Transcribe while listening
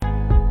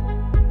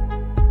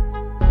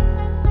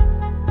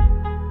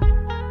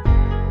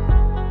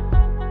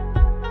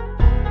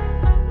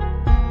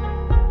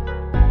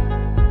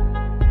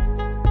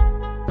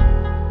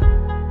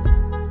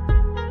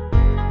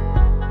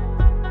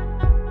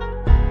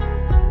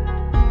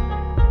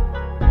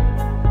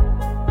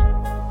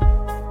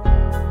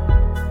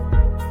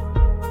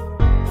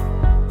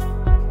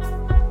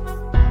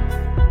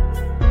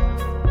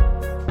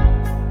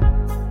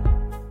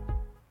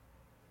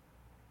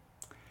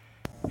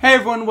Hey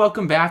everyone,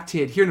 welcome back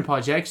to Adherent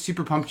Apologetics.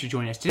 Super pumped you're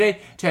joining us today.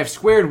 To have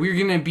Squared, we're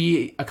going to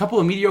be a couple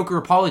of mediocre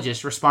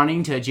apologists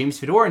responding to James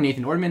Fedor and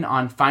Nathan Ortman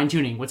on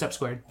fine-tuning. What's up,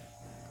 Squared?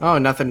 Oh,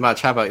 nothing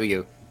much. How about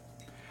you?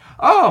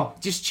 Oh,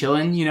 just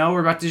chilling, we're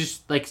about to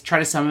just try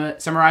to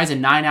summarize a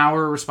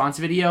 9-hour response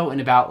video in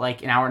about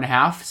an hour and a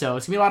half, so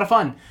it's going to be a lot of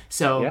fun.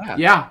 So, Yeah.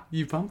 yeah,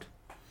 you pumped?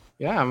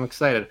 Yeah, I'm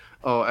excited.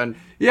 Oh, and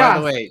Yeah. by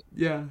the way,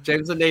 Yeah.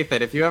 James and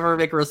Nathan, if you ever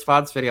make a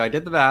response video, I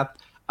did the math.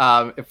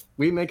 If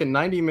we make a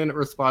 90-minute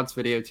response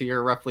video to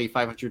your roughly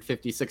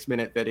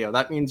 556-minute video,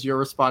 that means your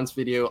response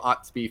video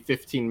ought to be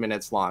 15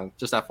 minutes long.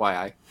 Just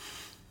FYI.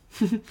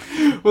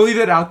 We'll leave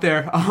that out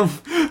there.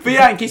 But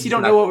yeah, in case you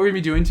don't know what we're going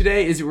to be doing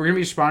today, is we're going to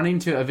be responding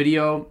to a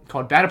video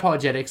called Bad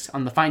Apologetics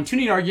on the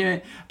fine-tuning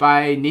argument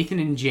by Nathan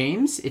and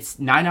James. It's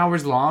 9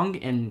 hours long,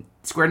 and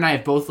Squared and I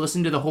have both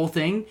listened to the whole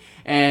thing,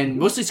 and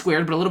mostly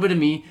Squared, but a little bit of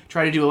me,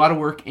 try to do a lot of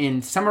work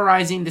in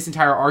summarizing this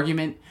entire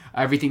argument,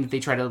 everything that they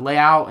try to lay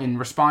out and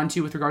respond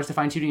to with regards to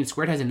fine-tuning. And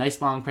Squared has a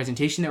nice long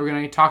presentation that we're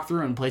going to talk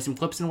through and play some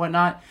clips and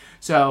whatnot.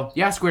 So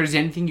yeah, Squared, is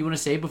there anything you want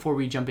to say before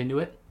we jump into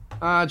it?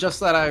 Just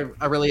that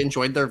I really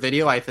enjoyed their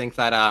video. I think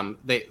that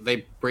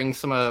they bring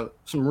some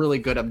really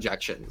good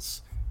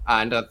objections,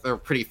 and they're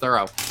pretty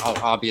thorough,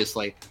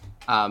 obviously.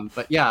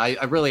 But yeah,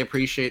 I really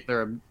appreciate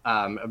their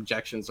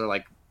objections.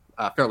 They're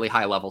fairly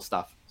high level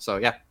stuff. So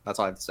yeah, that's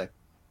all I have to say.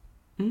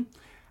 Mm-hmm.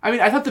 I mean,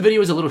 I thought the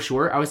video was a little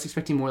short. I was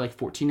expecting more like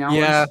 14 hours,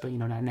 yeah. But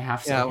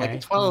 9.5. Yeah, okay.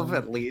 12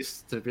 at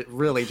least to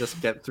really just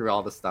get through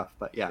all the stuff.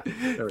 But yeah.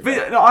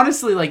 But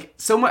honestly, I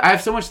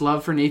have so much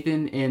love for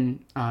Nathan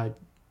and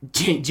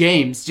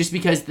James, just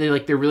because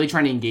they're really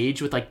trying to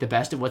engage with the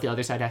best of what the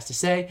other side has to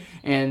say,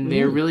 and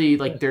they're really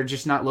they're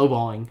just not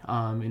lowballing.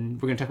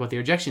 And we're gonna talk about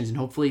their objections, and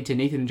hopefully to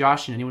Nathan and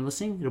Josh and anyone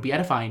listening, it'll be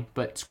edifying.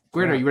 But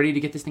Squared, Are you ready to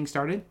get this thing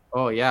started?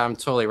 Oh yeah, I'm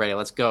totally ready.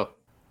 Let's go.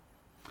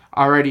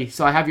 Alrighty,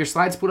 so I have your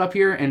slides put up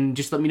here, and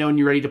just let me know when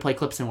you're ready to play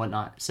clips and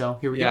whatnot. So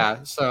here we go.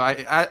 Yeah, so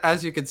I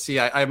as you can see,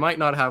 I might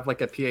not have a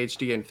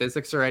PhD in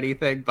physics or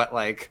anything, but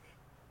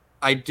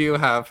I do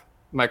have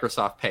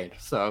Microsoft Paint,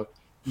 so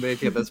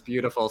making this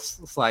beautiful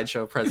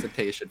slideshow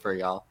presentation for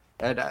y'all.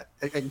 And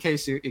in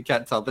case you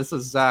can't tell, this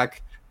is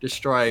Zach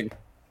destroying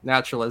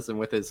naturalism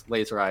with his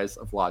laser eyes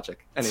of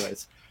logic.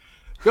 Anyways,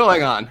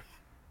 going on.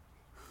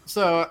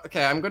 So,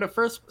 okay, I'm going to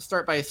first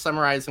start by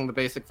summarizing the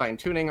basic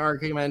fine-tuning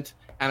argument,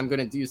 and I'm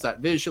going to use that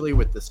visually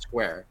with the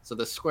square. So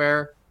the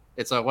square,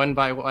 it's a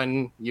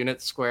 1x1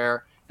 unit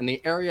square, and the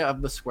area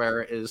of the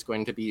square is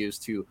going to be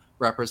used to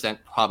represent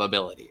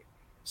probability.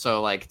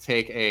 So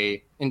take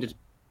a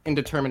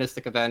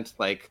indeterministic event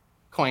like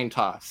coin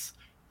toss.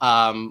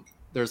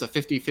 There's a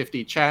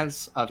 50-50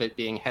 chance of it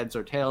being heads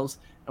or tails,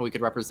 and we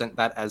could represent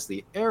that as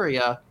the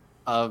area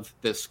of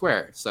this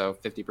square. So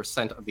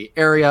 50% of the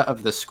area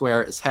of the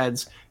square is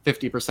heads,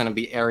 50% of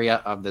the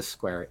area of the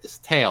square is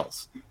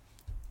tails.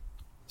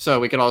 So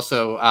we could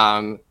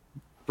also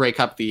break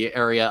up the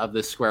area of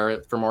the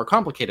square for more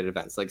complicated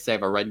events, like say I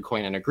have a red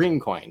coin and a green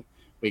coin.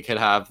 We could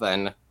have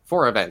then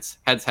 4 events: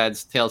 heads,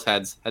 heads, tails,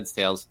 heads, heads,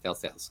 tails,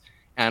 tails, tails.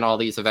 And all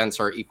these events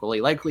are equally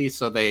likely,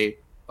 so they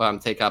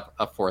take up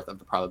a fourth of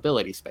the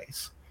probability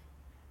space.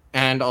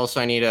 And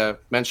also I need to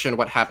mention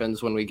what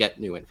happens when we get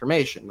new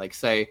information. Like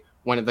say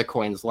one of the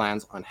coins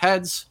lands on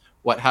heads,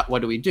 what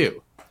do we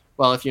do?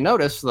 Well, if you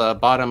notice the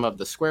bottom of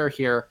the square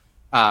here,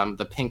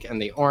 the pink and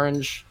the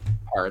orange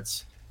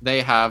parts,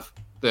 they have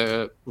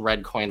the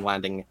red coin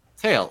landing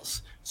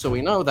tails. So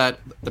we know that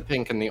the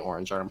pink and the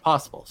orange are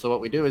impossible. So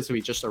what we do is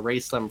we just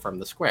erase them from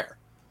the square.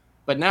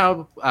 But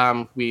now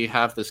we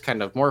have this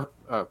kind of more,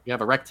 we have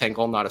a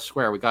rectangle, not a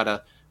square. We got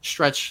to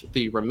stretch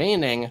the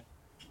remaining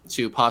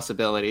 2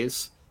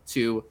 possibilities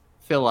to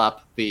fill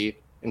up the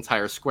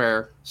entire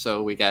square.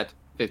 So we get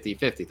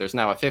 50-50. There's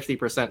now a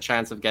 50%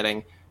 chance of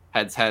getting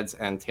heads, heads,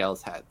 and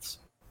tails, heads.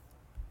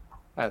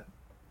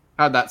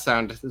 How'd that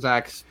sound,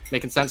 Zach?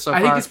 Making sense so far?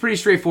 I think it's pretty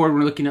straightforward when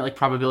we're looking at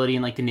probability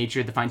and the nature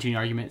of the fine-tuning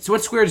argument. So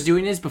what Square's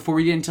doing is, before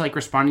we get into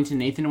responding to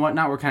Nathan and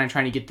whatnot, we're kind of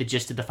trying to get the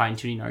gist of the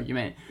fine-tuning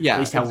argument. Yeah, at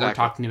least how we're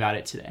talking about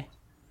it today.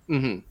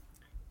 Mm-hmm.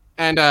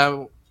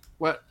 And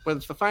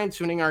with the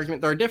fine-tuning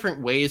argument, there are different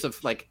ways of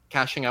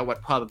cashing out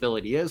what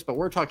probability is, but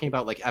we're talking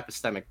about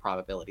epistemic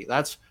probability.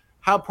 That's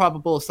how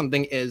probable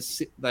something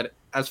is, that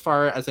as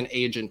far as an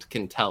agent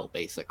can tell,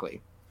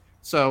 basically.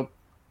 So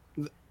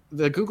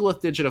the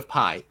googolith digit of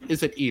pi,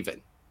 is it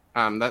even?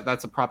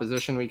 That's a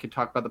proposition. We could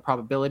talk about the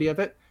probability of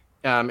it.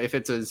 If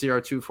it's a 0,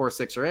 2, 4,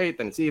 6, or 8,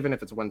 then it's even.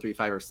 If it's 1, 3,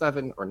 5, or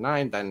 7, or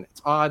 9, then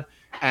it's odd.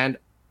 And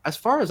as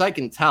far as I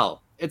can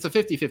tell, it's a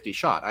 50-50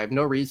 shot. I have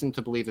no reason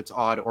to believe it's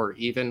odd or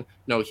even.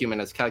 No human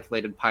has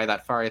calculated pi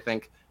that far, I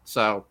think.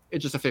 So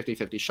it's just a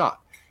 50-50 shot.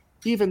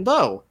 Even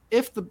though,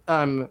 if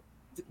the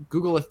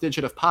googolith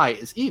digit of pi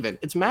is even,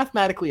 it's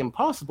mathematically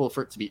impossible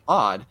for it to be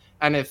odd.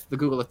 And if the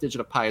googolith digit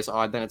of pi is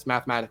odd, then it's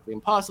mathematically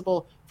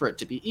impossible for it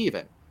to be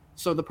even.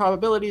 So the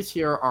probabilities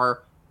here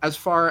are, as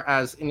far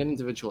as an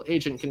individual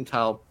agent can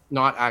tell,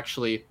 not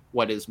actually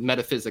what is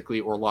metaphysically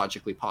or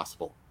logically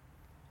possible.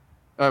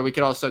 We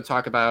could also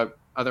talk about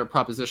other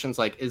propositions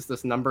like, is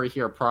this number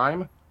here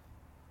prime?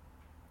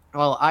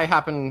 Well, I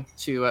happen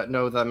to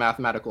know the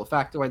mathematical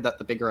factoid that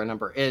the bigger a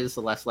number is,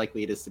 the less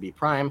likely it is to be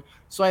prime.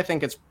 So I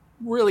think it's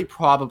really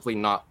probably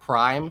not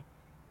prime.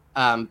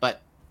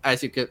 But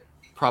as you could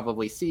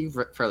probably see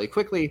fairly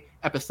quickly,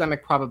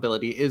 epistemic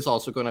probability is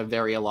also going to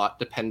vary a lot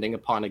depending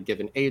upon a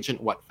given agent,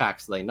 what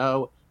facts they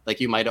know. Like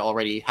you might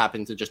already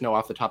happen to just know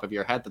off the top of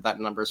your head that that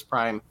number is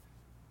prime,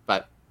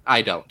 but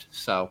I don't.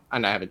 So,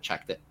 and I haven't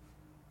checked it.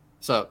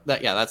 So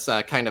that's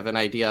kind of an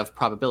idea of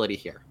probability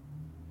here.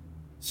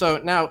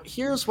 So now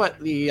here's what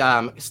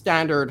the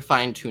standard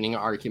fine-tuning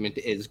argument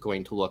is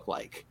going to look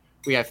like.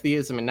 We have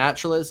theism and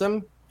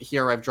naturalism.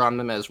 Here I've drawn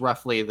them as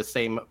roughly the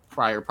same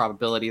prior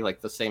probability,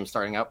 like the same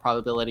starting out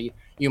probability.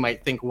 You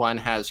might think one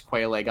has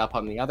quite a leg up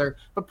on the other,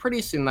 but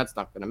pretty soon that's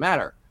not going to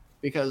matter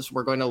because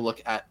we're going to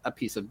look at a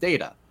piece of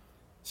data.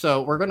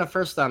 So we're going to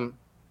first,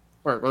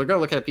 we're going to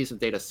look at a piece of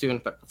data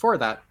soon, but before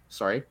that,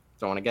 sorry,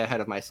 don't want to get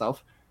ahead of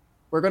myself.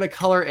 We're going to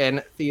color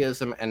in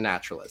theism and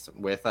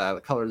naturalism with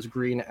the colors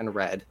green and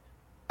red.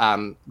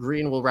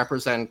 Green will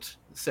represent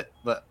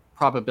the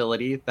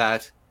probability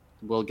that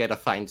we'll get a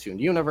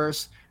fine-tuned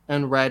universe,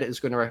 and red is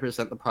going to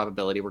represent the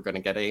probability we're going to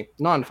get a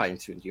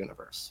non-fine-tuned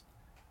universe.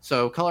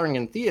 So coloring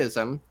in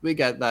theism, we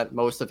get that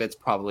most of it's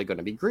probably going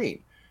to be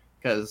green,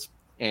 because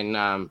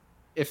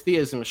if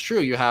theism is true,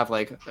 you have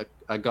like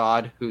a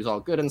god who's all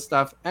good and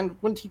stuff, and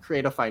wouldn't he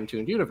create a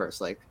fine-tuned universe?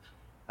 Like,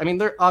 I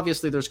mean,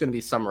 obviously there's going to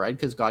be some red,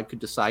 because God could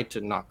decide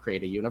to not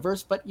create a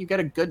universe, but you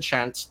get a good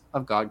chance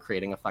of God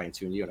creating a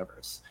fine-tuned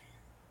universe.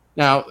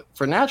 Now,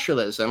 for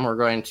naturalism, we're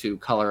going to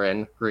color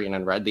in green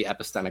and red the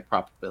epistemic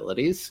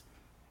probabilities.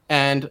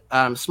 And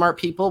smart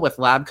people with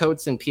lab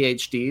coats and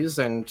PhDs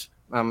and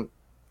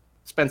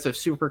expensive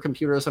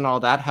supercomputers and all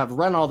that have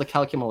run all the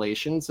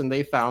calculations, and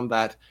they found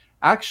that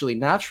actually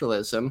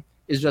naturalism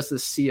is just a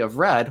sea of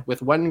red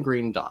with one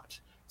green dot.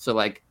 So,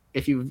 like,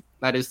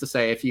 that is to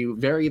say, if you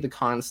vary the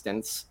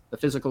constants, the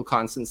physical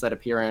constants that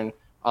appear in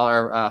all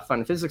our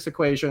fun physics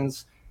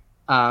equations,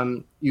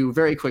 you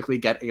very quickly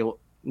get a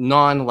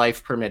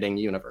non-life permitting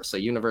universe, a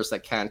universe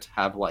that can't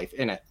have life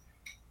in it.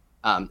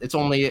 It's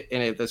only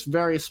in this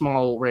very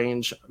small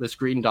range, this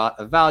green dot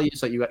of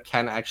values, that you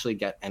can actually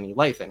get any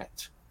life in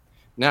it.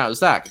 Now,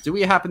 Zach, do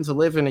we happen to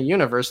live in a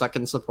universe that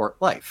can support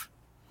life?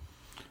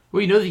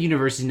 Well, you know the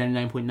universe is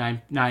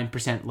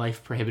 99.99%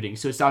 life prohibiting,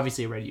 so it's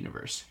obviously a red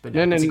universe, but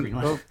no, it's a green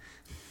one. Well,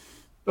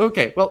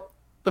 okay, well,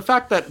 the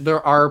fact that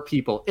there are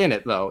people in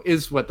it, though,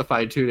 is what the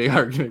fine-tuning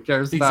argument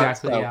cares about.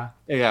 Exactly, yeah.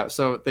 Yeah,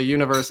 so the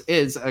universe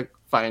is a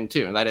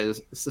fine-tune. That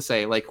is to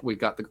say, like, we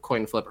got the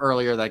coin flip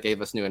earlier that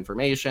gave us new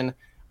information.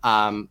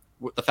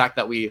 The fact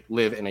that we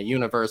live in a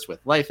universe with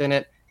life in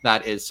it,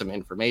 that is some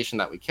information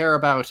that we care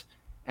about.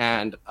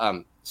 And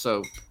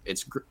so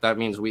that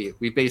means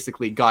we've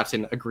basically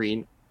gotten a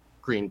green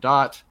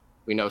dot.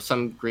 We know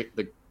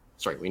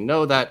we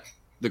know that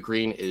the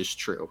green is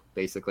true,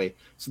 basically.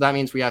 So that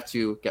means we have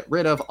to get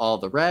rid of all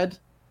the red.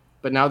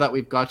 But now that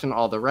we've gotten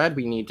all the red,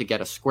 we need to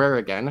get a square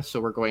again. So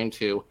we're going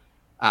to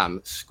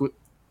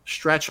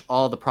stretch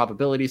all the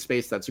probability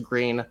space that's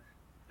green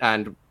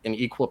and in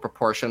equal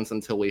proportions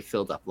until we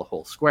filled up the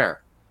whole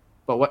square.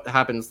 But what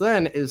happens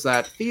then is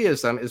that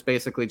theism is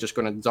basically just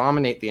going to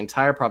dominate the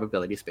entire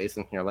probability space.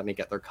 And here, let me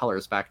get their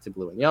colors back to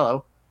blue and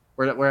yellow.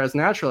 Whereas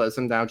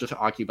naturalism now just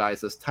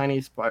occupies this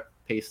tiny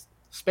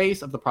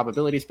space of the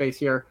probability space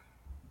here.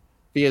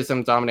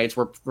 Theism dominates.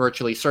 We're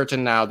virtually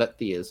certain now that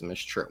theism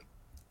is true.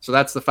 So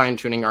that's the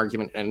fine-tuning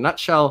argument in a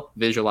nutshell,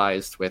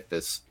 visualized with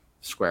this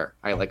square.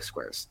 I like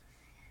squares.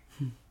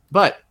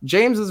 But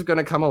James is going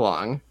to come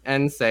along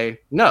and say,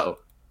 no,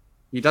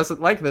 he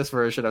doesn't like this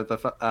version of the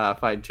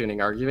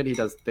fine-tuning argument. He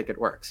doesn't think it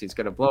works. He's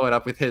going to blow it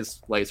up with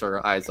his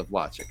laser eyes of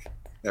logic.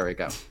 There we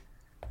go.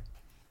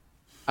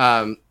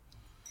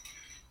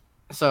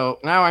 So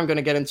now I'm going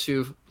to get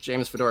into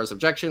James Fedora's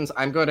objections.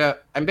 I'm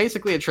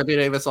basically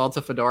attributing this all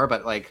to Fedora,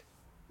 but like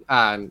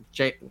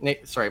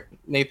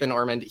Nathan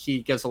Ormond,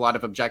 he gives a lot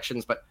of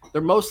objections, but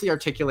they're mostly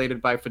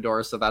articulated by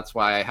Fedora, so that's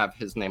why I have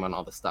his name on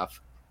all the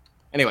stuff.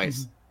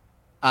 Anyways,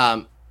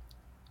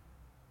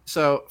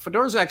 so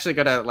Fedora's actually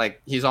gonna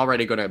he's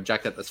already going to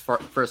object at this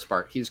first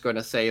part. He's going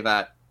to say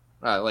that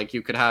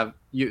you could have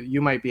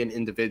you might be an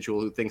individual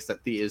who thinks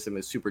that theism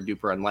is super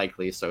duper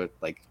unlikely, so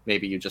like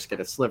maybe you just get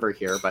a sliver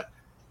here, but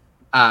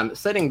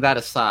setting that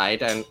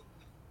aside, and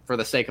for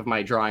the sake of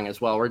my drawing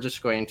as well, we're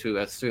just going to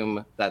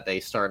assume that they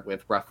start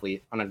with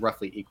on a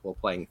roughly equal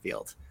playing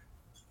field.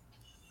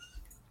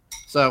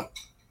 So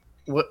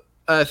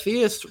a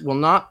theist will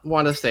not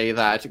want to say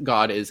that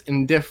God is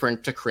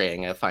indifferent to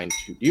creating a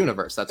fine-tuned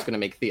universe. That's going to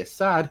make theists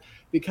sad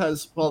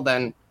because, well,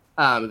 then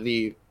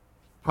the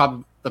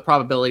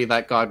probability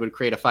that God would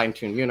create a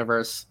fine-tuned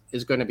universe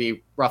is going to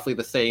be roughly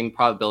the same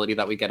probability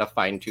that we get a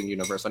fine-tuned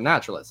universe on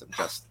naturalism,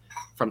 just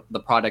from the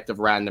product of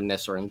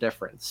randomness or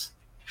indifference.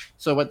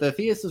 So what the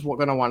theist is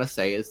going to want to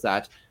say is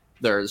that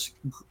there's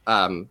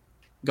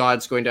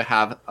God's going to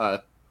have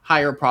a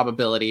higher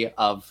probability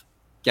of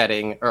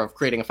creating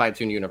a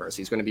fine-tuned universe.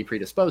 He's going to be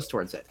predisposed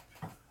towards it.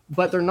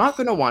 But they're not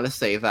going to want to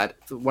say that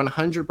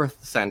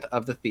 100%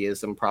 of the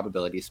theism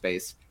probability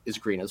space is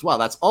green as well.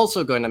 That's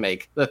also going to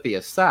make the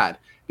theist sad,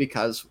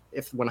 because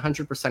if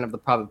 100% of the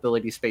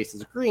probability space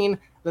is green,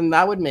 then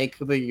that would make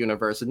the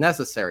universe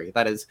necessary.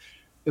 That is,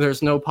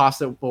 there's no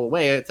possible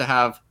way to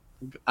have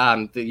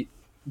the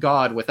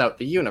God without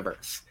the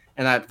universe,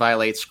 and that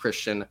violates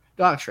Christian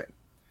doctrine.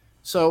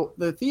 So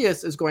the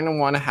theist is going to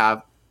want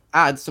to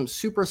add some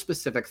super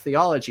specific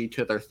theology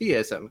to their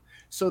theism,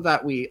 so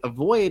that we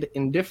avoid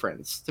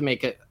indifference to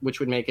make it, which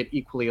would make it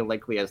equally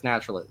likely as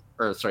naturalism,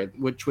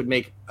 which would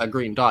make a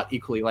green dot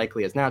equally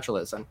likely as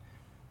naturalism.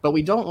 But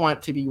we don't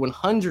want to be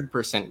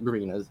 100%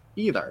 green as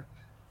either.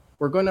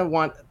 We're going to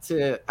want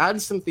to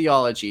add some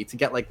theology to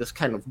get like this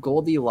kind of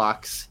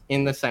Goldilocks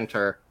in the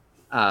center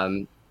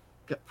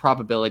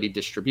probability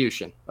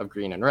distribution of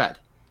green and red.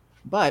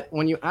 But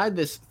when you add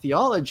this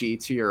theology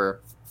to your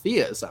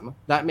theism,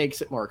 that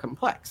makes it more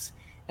complex.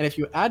 And if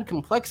you add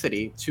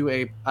complexity to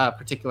a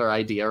particular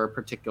idea or a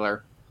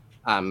particular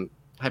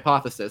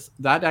hypothesis,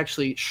 that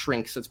actually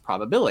shrinks its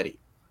probability.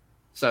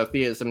 So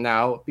theism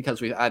now, because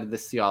we've added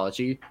this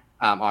theology,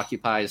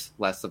 occupies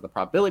less of the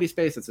probability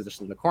space. It's just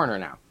in the corner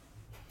now.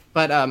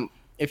 But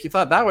if you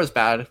thought that was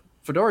bad,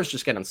 Fedora's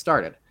just getting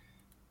started.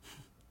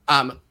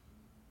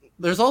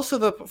 There's also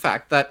the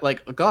fact that,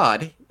 like,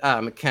 God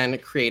can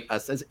create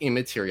us as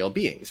immaterial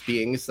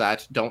beings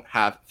that don't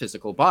have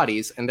physical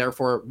bodies and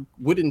therefore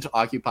wouldn't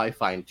occupy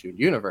fine-tuned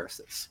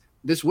universes.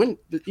 This wouldn't,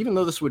 even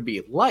though this would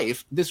be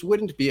life, this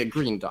wouldn't be a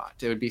green dot.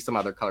 It would be some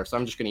other color. So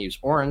I'm just going to use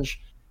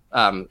orange.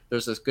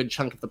 There's this good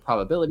chunk of the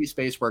probability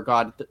space where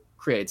God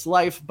creates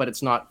life, but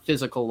it's not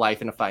physical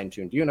life in a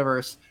fine-tuned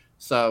universe.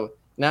 So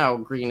now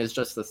green is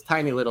just this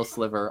tiny little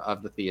sliver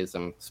of the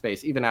theism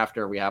space, even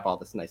after we have all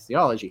this nice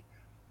theology.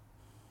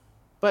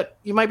 But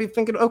you might be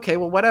thinking, okay,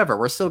 well, whatever.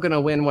 We're still going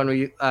to win when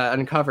we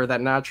uncover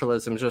that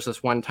naturalism is just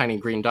this one tiny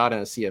green dot in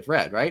a sea of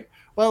red, right?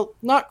 Well,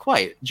 not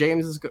quite.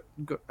 James is...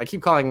 I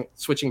keep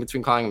switching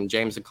between calling him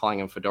James and calling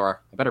him Fedora.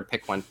 I better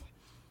pick one.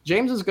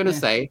 James is going to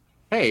say,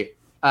 hey,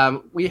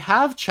 we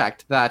have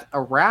checked that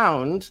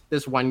around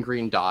this one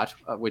green dot,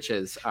 which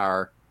is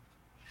our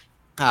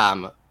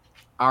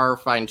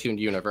fine-tuned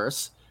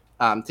universe,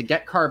 to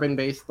get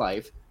carbon-based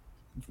life,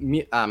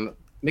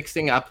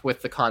 mixing up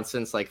with the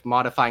constants, like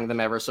modifying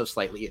them ever so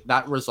slightly,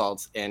 that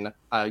results in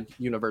a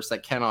universe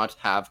that cannot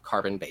have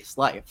carbon-based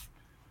life.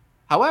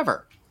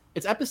 However,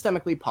 it's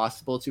epistemically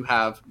possible to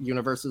have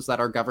universes that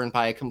are governed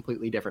by a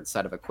completely different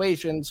set of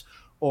equations,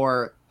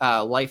 or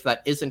life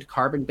that isn't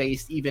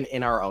carbon-based even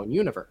in our own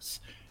universe.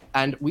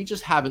 And we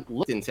just haven't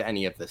looked into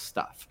any of this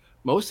stuff.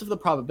 Most of the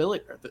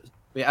probability,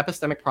 the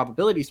epistemic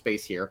probability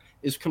space here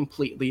is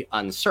completely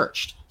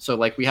unsearched. So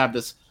like we have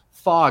this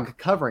fog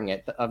covering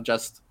it of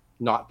just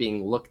not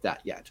being looked at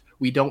yet.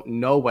 We don't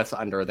know what's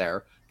under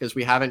there because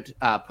we haven't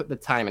put the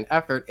time and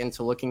effort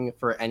into looking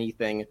for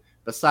anything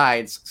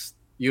besides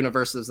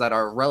universes that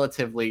are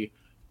relatively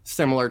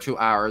similar to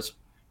ours,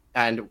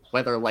 and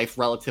whether life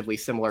relatively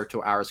similar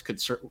to ours could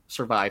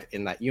survive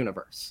in that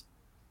universe.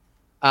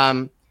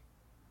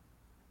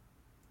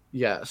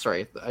 Yeah,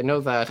 sorry. I know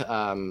that...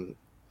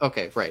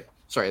 okay, right.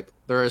 Sorry.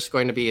 There is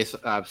going to be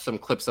some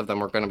clips of them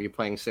we're going to be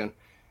playing soon.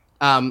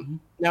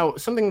 Now,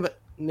 something that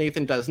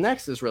Nathan does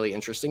next is really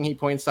interesting. He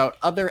points out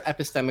other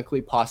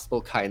epistemically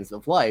possible kinds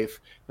of life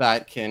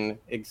that can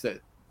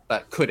exist,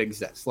 that could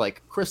exist,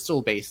 like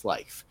crystal-based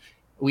life.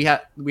 We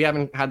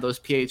haven't had those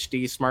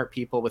PhD smart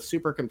people with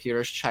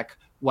supercomputers check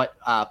what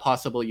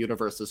possible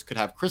universes could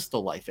have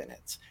crystal life in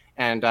it.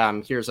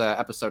 And here's an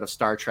episode of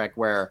Star Trek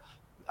where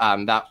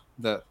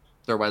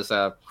there was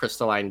a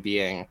crystalline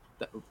being,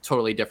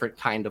 totally different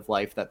kind of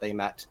life that they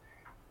met.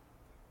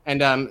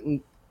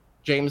 And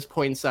James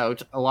points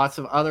out lots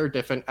of other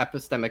different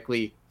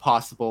epistemically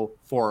possible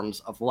forms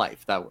of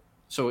life.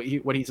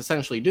 What he's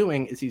essentially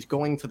doing is he's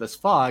going to this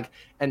fog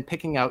and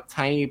picking out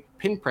tiny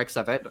pinpricks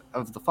of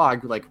the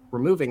fog, like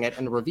removing it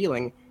and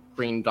revealing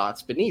green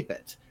dots beneath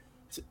it.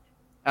 Do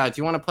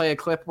you want to play a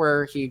clip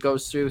where he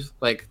goes through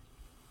like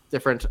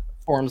different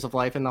forms of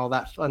life and all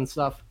that fun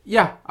stuff?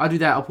 Yeah, I'll do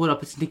that. I'll pull it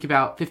up. It's take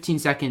about 15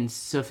 seconds.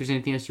 So if there's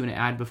anything else you want to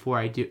add before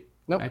I do,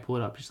 I pull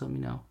it up. Just let me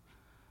know.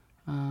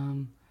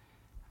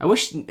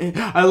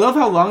 I love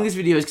how long this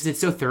video is because it's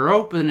so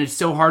thorough, but then it's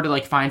so hard to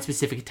like find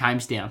specific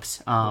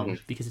timestamps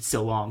because it's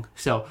so long.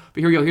 So, but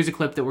here we go. Here's a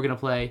clip that we're gonna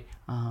play.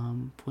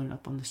 Put it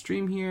up on the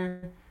stream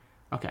here.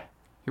 Okay,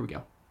 here we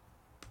go.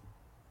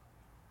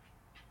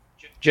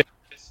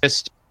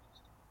 Just.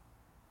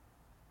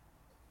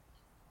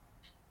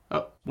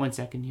 Oh, 1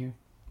 second here.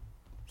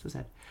 So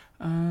sad.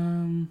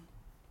 We're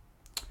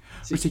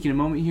taking a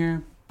moment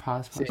here.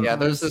 Pause. Yeah,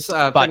 there's this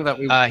thing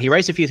that he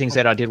raised a few things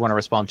that I did want to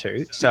respond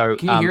to. So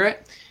can you hear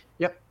it?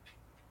 Yep.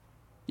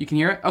 You can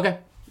hear it? Okay.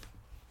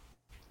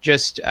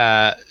 Just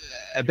a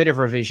bit of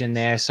revision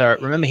there. So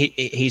remember,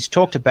 he's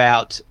talked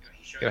about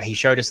he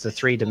showed us the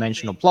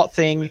three-dimensional plot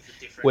thing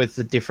with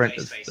the different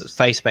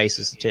phase space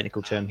is the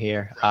technical term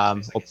here,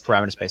 or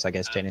parameter space, I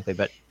guess, technically,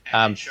 but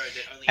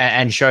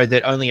and showed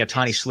that only a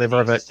tiny sliver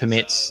of it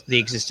permits the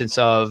existence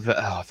of,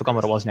 I forgot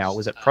what it was now.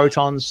 Was it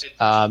protons?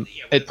 Where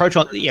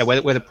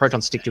the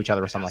protons stick to each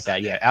other or something like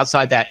that. Yeah,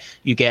 outside that,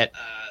 you get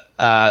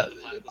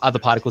other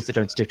particles that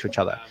don't stick to each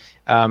other.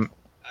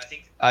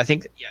 I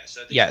think,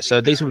 so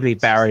these would be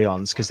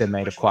baryons because they're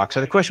made of quarks.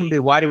 So the question would be,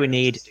 why do we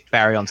need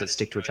baryons that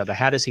stick to each other?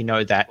 How does he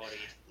know that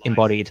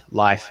embodied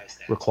life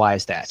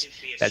requires that?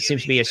 That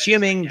seems to be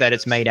assuming that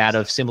it's made out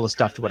of similar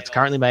stuff to what it's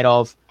currently made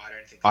of.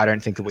 I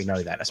don't think that we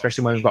know that,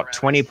 especially when we've got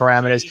 20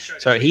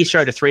 parameters. So he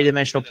showed a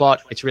three-dimensional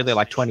plot. It's really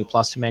like 20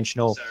 plus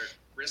dimensional.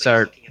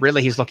 So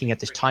really he's looking at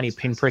this tiny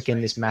pinprick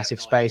in this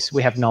massive space.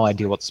 We have no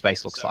idea what the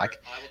space looks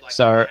like.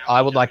 So I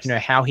would like to know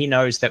how he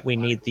knows that we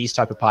need these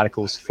type of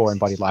particles for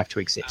embodied life to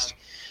exist.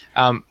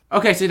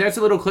 Okay, so that's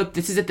a little clip.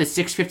 This is at the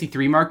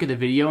 6:53 mark of the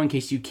video, in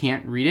case you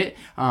can't read it.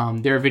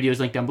 There are videos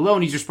linked down below,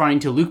 and he's responding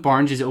to Luke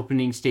Barnes'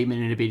 opening statement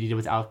in a debate he did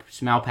with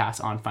Alex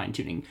Malpass on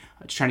fine-tuning.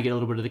 Just trying to get a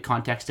little bit of the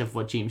context of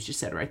what James just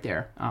said right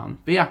there.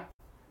 But yeah.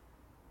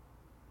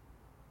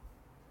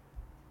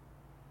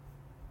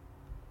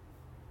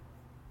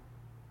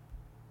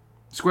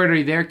 Squared, are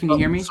you there? Can you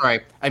hear me?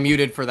 Sorry, I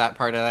muted for that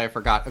part and I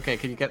forgot. Okay,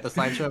 can you get the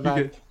slideshow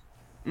back?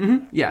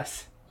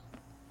 Yes.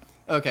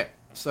 Okay,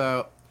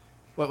 so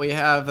what we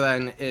have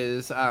then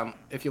is,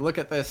 if you look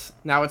at this,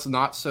 now it's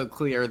not so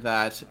clear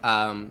that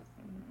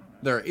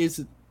there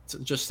is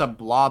just some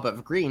blob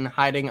of green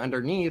hiding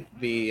underneath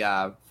the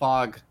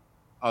fog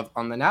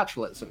on the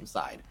naturalism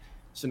side.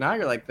 So now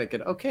you're like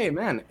thinking, okay,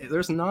 man,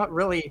 there's not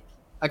really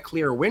a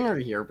clear winner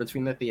here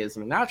between the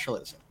theism and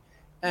naturalism.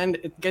 And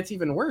it gets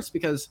even worse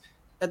because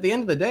at the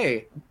end of the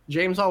day,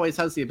 James always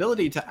has the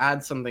ability to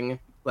add something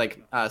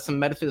like some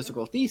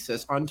metaphysical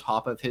thesis on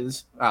top of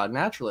his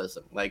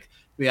naturalism, like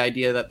the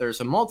idea that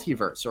there's a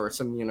multiverse or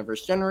some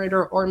universe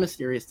generator or a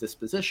mysterious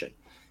disposition.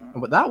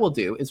 And what that will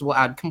do is we'll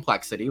add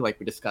complexity, like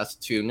we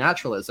discussed, to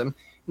naturalism,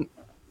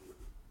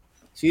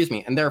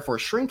 and therefore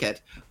shrink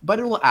it, but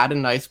it will add a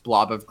nice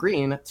blob of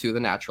green to the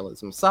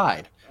naturalism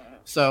side.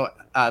 So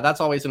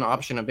that's always an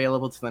option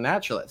available to the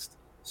naturalist.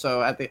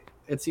 So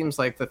it seems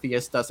like the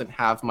theist doesn't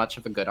have much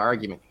of a good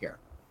argument here.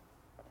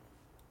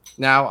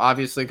 Now,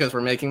 obviously, because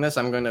we're making this,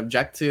 I'm going to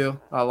object to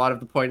a lot of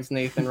the points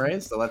Nathan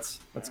raised, so let's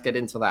get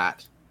into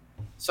that.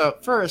 So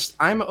first,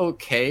 I'm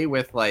okay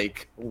with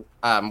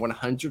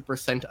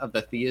 100% of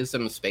the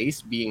theism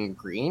space being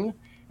green.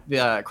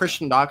 The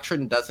Christian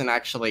doctrine doesn't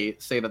actually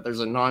say that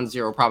there's a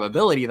non-zero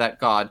probability that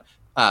God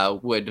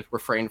would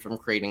refrain from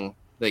creating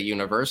the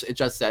universe. It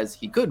just says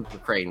he could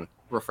refrain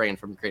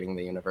from creating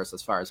the universe,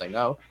 as far as I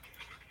know.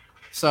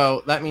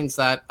 So that means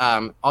that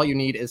all you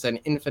need is an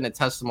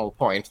infinitesimal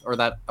point, or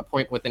that a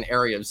point with an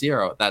area of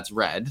 0 that's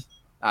red,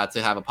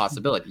 to have a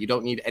possibility. You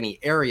don't need any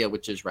area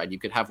which is red. You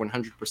could have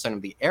 100%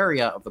 of the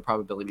area of the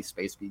probability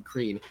space be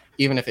green,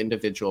 even if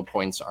individual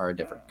points are a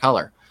different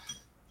color.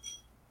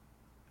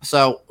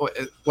 So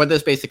what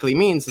this basically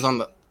means is on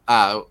the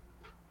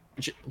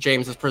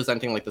James is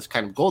presenting like this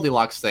kind of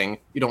Goldilocks thing.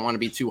 You don't want to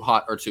be too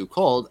hot or too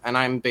cold. And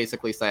I'm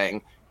basically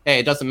saying, hey,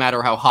 it doesn't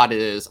matter how hot it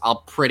is.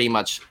 I'll pretty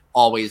much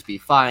always be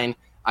fine.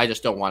 I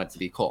just don't want it to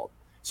be cold.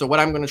 So what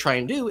I'm going to try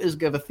and do is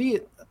give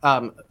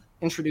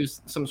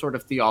introduce some sort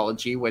of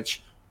theology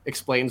which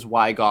explains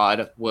why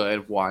God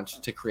would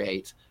want to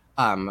create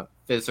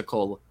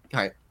physical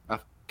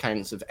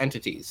kinds of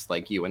entities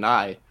like you and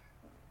I.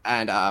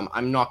 And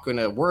I'm not going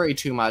to worry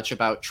too much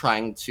about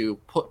trying to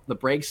put the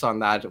brakes on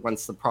that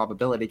once the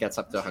probability gets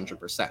up to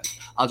 100%.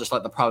 I'll just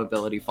let the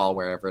probability fall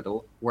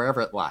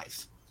wherever it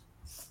lies.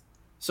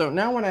 So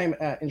now when I'm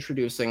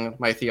introducing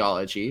my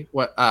theology,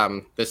 what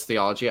I'm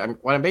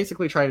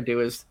basically trying to do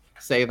is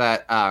say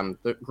that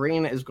the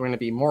green is going to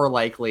be more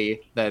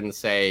likely than,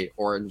 say,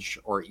 orange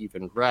or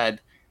even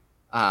red.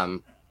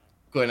 Going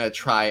to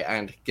try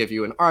and give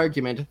you an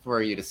argument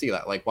for you to see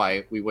that, like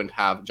why we wouldn't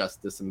have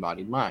just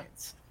disembodied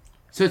minds.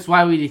 So it's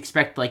why we'd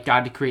expect like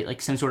God to create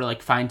like some sort of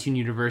like fine-tuned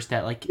universe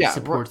that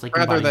supports like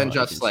rather than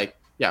just like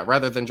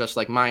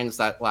minds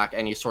that lack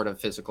any sort of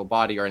physical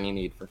body or any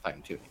need for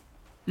fine-tuning.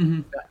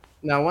 Mm-hmm.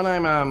 Now, when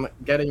I'm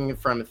getting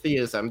from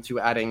theism to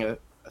adding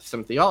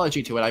some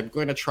theology to it, I'm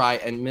going to try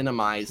and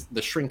minimize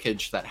the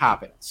shrinkage that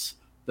happens,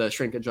 the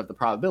shrinkage of the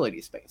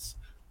probability space.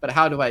 But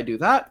how do I do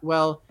that?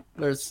 Well,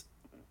 there's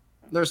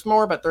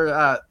more, but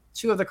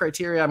two of the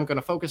criteria I'm going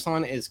to focus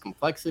on is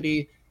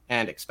complexity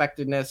and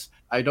expectedness.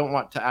 I don't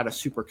want to add a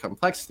super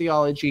complex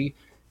theology,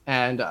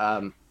 and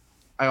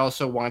I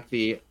also want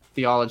the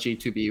theology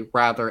to be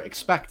rather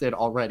expected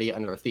already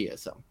under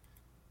theism.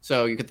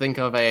 So you could think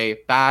of a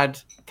bad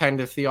kind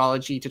of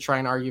theology to try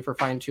and argue for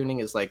fine-tuning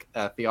is like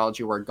a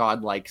theology where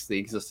God likes the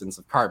existence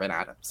of carbon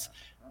atoms.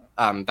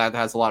 That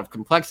has a lot of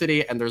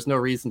complexity, and there's no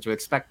reason to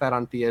expect that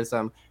on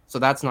theism, so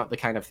that's not the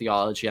kind of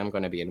theology I'm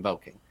going to be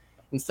invoking.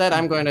 Instead,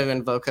 I'm going to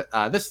invoke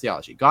this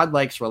theology. God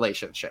likes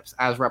relationships,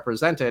 as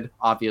represented,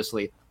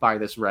 obviously, by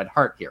this red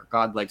heart here.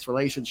 God likes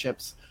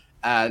relationships,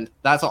 And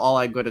that's all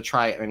I'm going to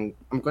try. And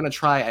I'm going to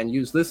try and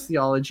use this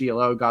theology,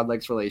 allow God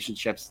likes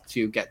relationships,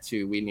 to get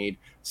to we need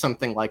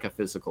something like a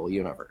physical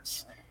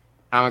universe.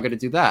 How am I going to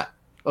do that?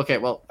 Okay,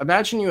 well,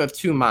 imagine you have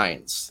two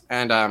minds,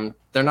 and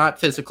they're not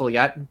physical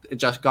yet. It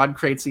just God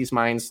creates these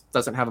minds,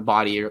 doesn't have a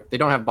body. They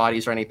don't have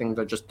bodies or anything.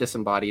 They're just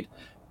disembodied.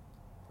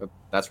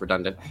 That's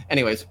redundant.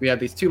 Anyways, we have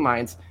these two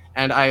minds,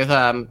 and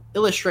I've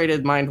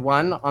illustrated mind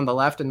 1 on the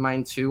left and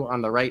mind 2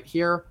 on the right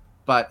here.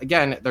 But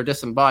again, they're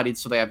disembodied,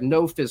 so they have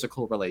no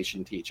physical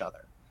relation to each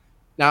other.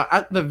 Now,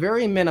 at the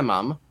very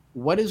minimum,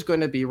 what is going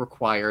to be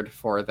required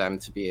for them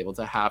to be able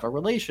to have a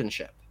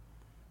relationship?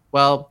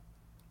 Well,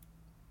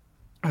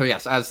 oh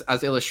yes,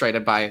 as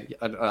illustrated by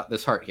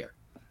this heart here.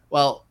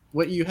 Well,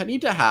 what you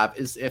need to have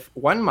is if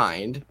one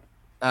mind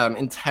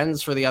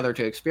intends for the other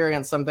to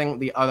experience something,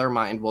 the other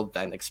mind will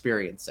then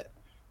experience it.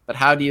 But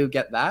how do you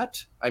get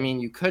that? I mean,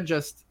 you could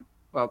just,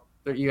 well,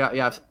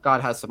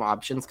 God has some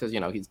options because,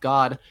 he's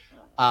God.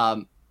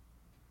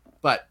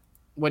 But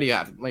what do you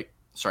have?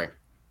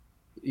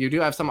 You do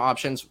have some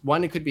options.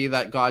 One, it could be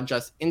that God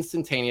just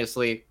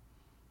instantaneously,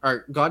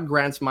 or God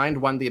grants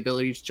mind 1 the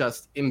ability to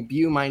just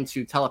imbue mind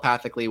 2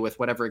 telepathically with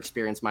whatever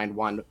experience mind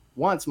 1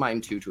 wants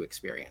mind 2 to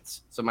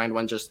experience. So mind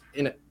 1 just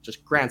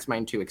grants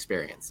mind 2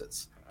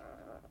 experiences.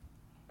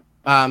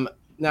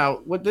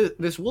 Now,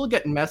 this will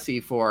get messy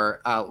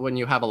for when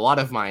you have a lot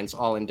of minds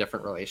all in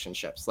different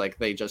relationships. Like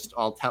they just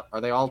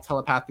are they all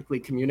telepathically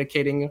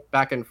communicating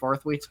back and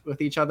forth with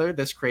each other?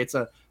 This creates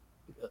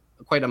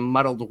quite a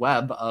muddled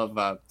web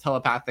of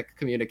telepathic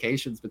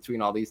communications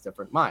between all these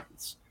different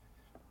minds.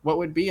 What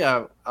would be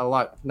a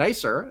lot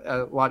nicer,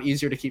 a lot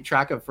easier to keep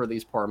track of for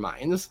these poor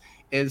minds,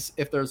 is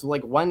if there's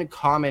like one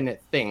common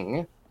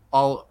thing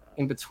all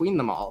in between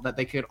them all that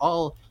they could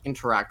all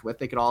interact with.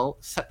 They could all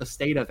set the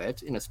state of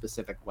it in a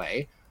specific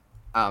way,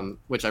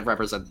 which I've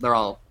represented. They're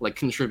all like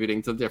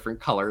contributing to different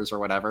colors or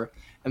whatever,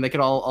 and they could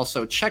all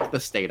also check the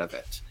state of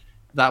it.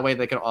 That way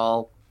they could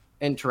all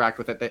interact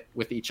with it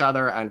with each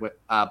other and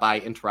by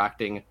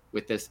interacting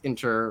with this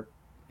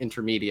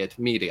intermediate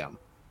medium.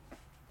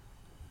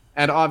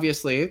 And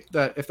obviously,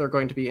 that if they're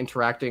going to be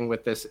interacting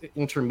with this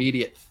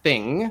intermediate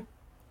thing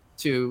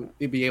to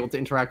be able to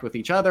interact with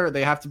each other,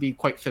 they have to be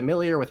quite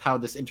familiar with how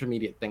this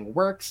intermediate thing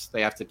works.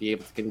 They have to be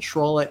able to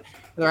control it.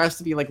 There has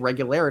to be like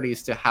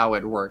regularities to how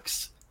it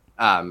works,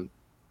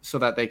 so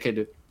that they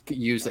could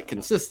use it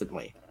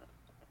consistently.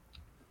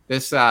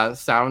 This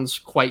sounds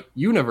quite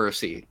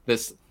university.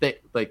 This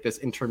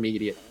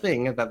intermediate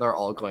thing that they're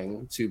all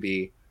going to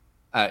be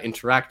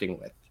interacting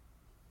with.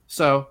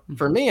 So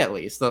for me, at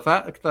least, the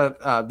fact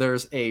that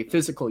there's a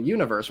physical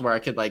universe where I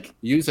could like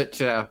use it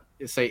to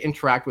say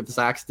interact with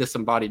Zach's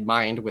disembodied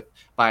mind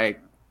I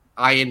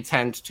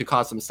intend to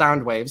cause some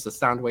sound waves. The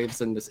sound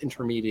waves in this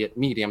intermediate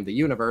medium, the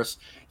universe,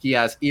 he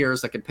has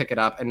ears that can pick it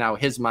up, and now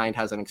his mind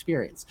has an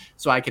experience.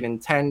 So I can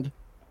intend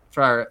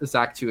for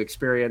Zach to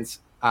experience,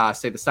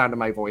 say, the sound of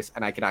my voice,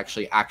 and I can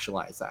actually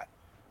actualize that.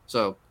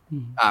 So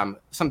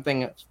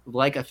something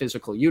like a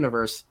physical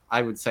universe,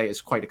 I would say,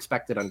 is quite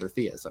expected under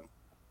theism.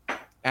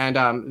 And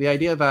the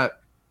idea that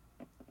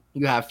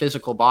you have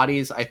physical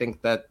bodies, I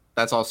think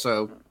that's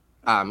also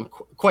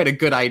quite a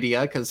good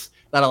idea, because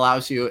that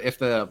allows you, if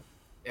the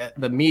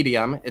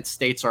medium, its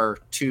states are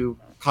too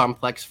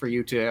complex for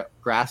you to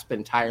grasp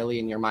entirely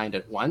in your mind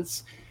at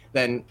once,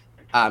 then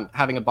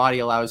having a body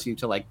allows you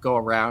to like go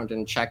around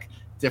and check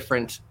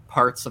different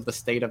parts of the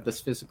state of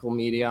this physical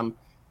medium,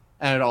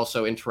 and it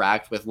also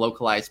interact with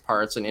localized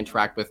parts and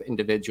interact with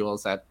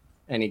individuals at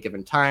any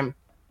given time.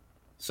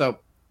 So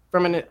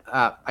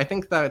I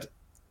think that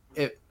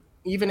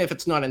even if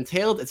it's not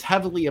entailed, it's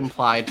heavily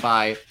implied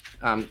by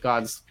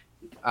God's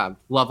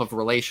love of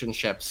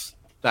relationships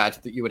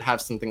that you would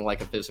have something like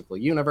a physical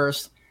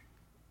universe.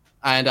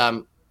 And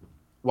I'm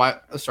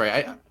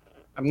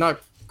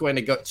not going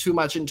to go too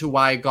much into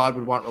why God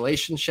would want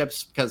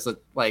relationships, because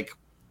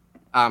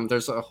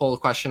there's a whole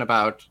question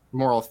about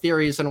moral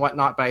theories and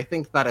whatnot. But I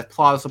think that a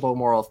plausible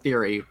moral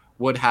theory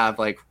would have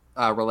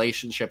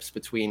relationships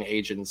between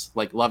agents,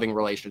 like loving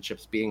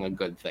relationships being a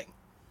good thing.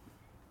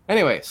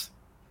 Anyways,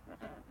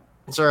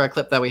 is there a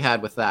clip that we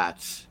had with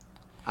that?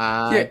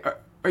 Yeah,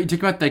 are you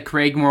talking about the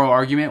Craig moral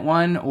argument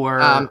one, or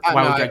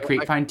why would God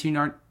create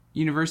fine-tuned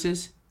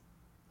universes?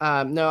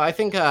 No, I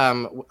think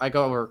I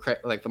go over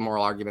the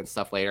moral argument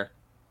stuff later.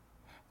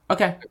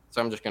 Okay.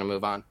 So I'm just gonna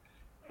move on.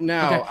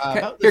 Now,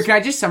 okay. Can I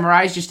just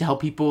summarize just to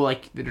help people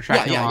that are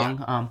tracking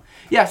along?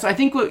 Yeah. So I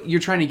think what you're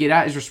trying to get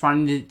at is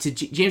responding to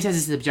James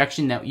has this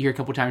objection that you hear a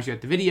couple times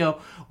throughout the video,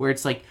 where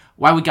it's like,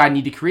 why would God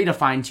need to create a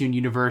fine-tuned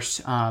universe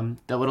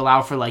that would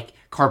allow for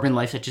carbon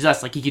life such as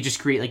us? Like he could just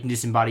create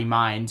disembodied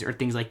minds or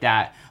things like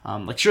that.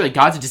 Surely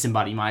God's a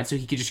disembodied mind, so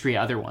he could just create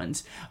other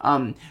ones.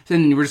 So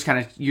then you're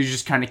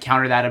just kind of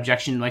counter that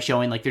objection by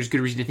showing there's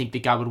good reason to think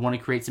that God would want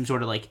to create some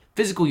sort of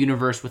physical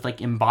universe with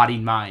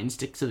embodied minds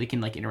so they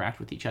can interact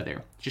with each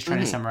other. Just trying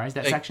to summarize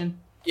that section.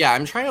 Yeah,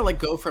 I'm trying to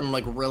go from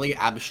really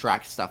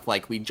abstract stuff,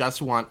 we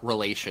just want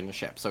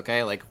relationships,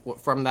 okay?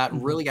 From that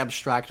really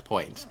abstract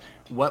point,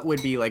 what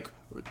would be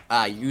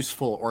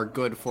useful or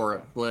good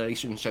for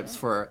relationships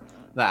for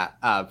that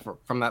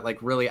from that like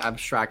really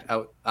abstract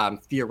out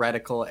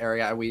theoretical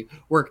area. We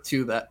work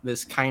to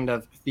this kind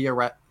of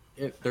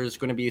there's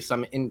going to be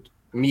some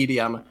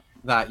medium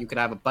that you could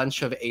have a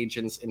bunch of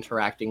agents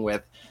interacting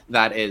with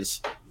that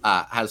is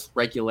has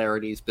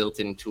regularities built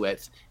into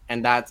it,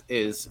 and that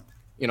is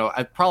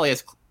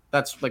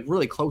that's like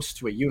really close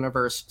to a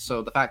universe.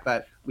 So the fact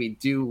that we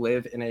do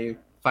live in a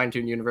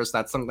fine-tuned universe,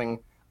 that's something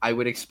I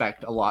would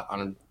expect a lot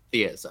on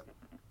theism.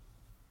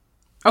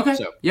 Okay.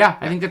 So, yeah,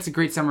 I think that's a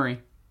great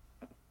summary.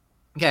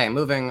 Okay,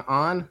 moving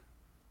on.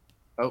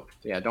 Oh,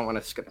 yeah, I don't want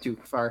to skip too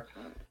far.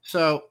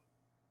 So,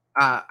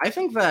 I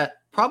think that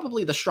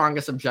probably the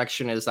strongest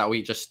objection is that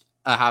we just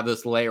have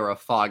this layer of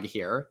fog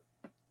here.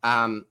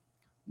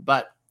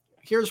 But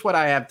here's what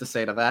I have to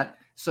say to that.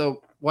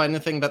 So, one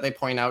thing that they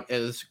point out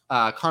is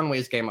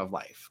Conway's Game of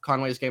Life.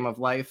 Conway's Game of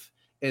Life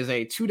is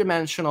a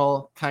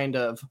two-dimensional kind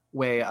of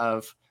way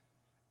of...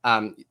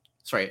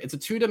 it's a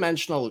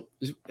two-dimensional...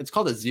 It's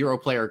called a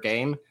zero-player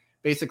game.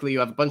 Basically, you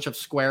have a bunch of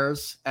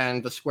squares,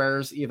 and the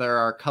squares either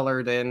are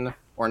colored in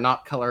or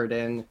not colored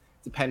in,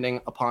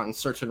 depending upon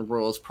certain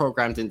rules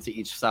programmed into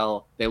each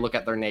cell. They look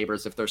at their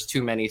neighbors. If there's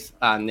too many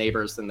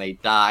neighbors, then they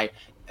die.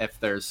 If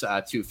there's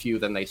too few,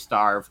 then they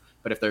starve.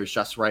 But if there's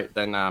just right,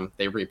 then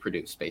they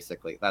reproduce,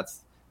 basically.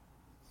 That's...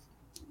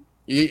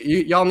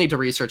 Y'all need to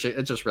research it.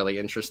 It's just really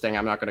interesting.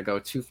 I'm not going to go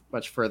too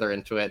much further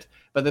into it.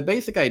 But the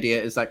basic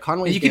idea is that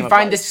Conway's Game of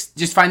Life...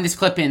 Just find this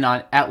clip in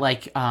at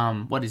like,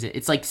 what is it?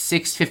 It's like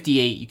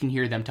 6:58. You can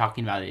hear them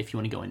talking about it if you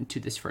want to go into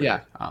this further.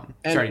 Yeah.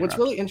 And what's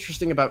really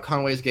interesting about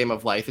Conway's Game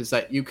of Life is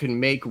that you can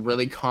make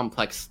really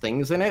complex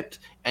things in it,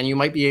 and you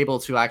might be able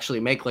to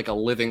actually make like a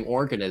living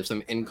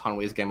organism in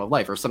Conway's Game of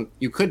Life, or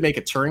you could make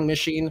a Turing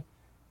machine.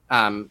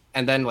 And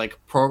then like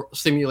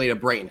simulate a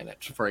brain in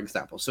it, for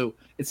example. So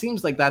it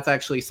seems like that's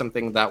actually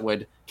something that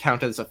would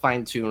count as a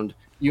fine-tuned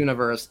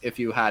universe if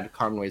you had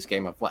Conway's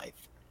Game of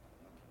Life.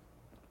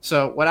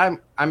 So what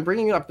I'm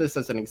bringing up this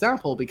as an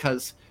example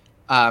because,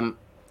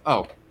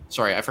 oh,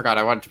 sorry, I forgot.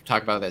 I wanted to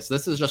talk about this.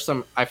 This is just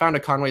I found a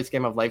Conway's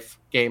Game of Life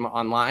game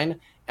online,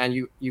 and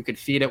you could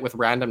feed it with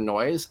random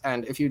noise.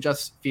 And if you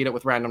just feed it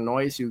with random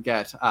noise, you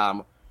get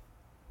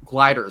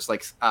gliders,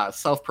 like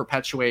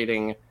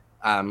self-perpetuating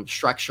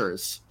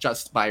structures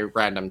just by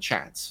random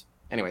chance.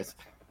 Anyways,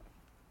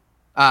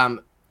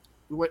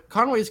 what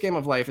Conway's Game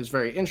of Life is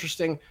very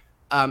interesting.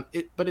 The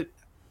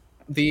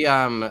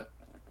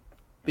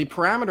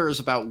parameters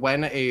about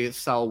when a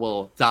cell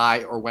will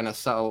die or when a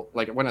cell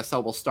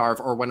will starve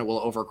or when it will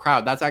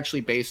overcrowd, that's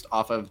actually based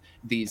off of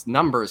these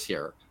numbers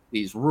here,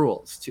 these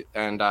rules.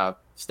 And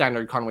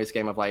standard Conway's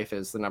Game of Life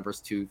is the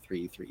numbers 2,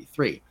 3, 3,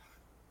 3.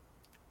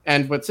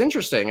 And what's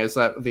interesting is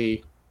that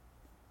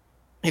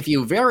if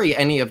you vary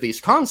any of these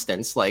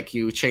constants, like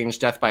you change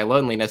death by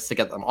loneliness to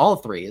get them all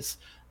threes,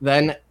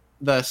 then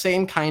the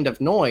same kind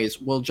of noise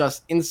will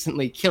just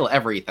instantly kill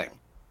everything.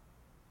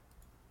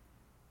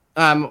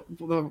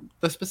 The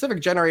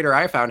specific generator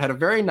I found had a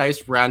very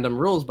nice random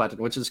rules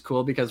button, which is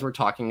cool because we're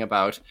talking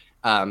about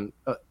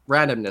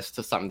randomness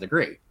to some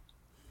degree.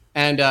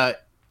 And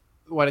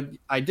what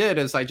I did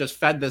is I just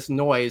fed this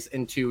noise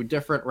into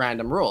different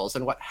random rules.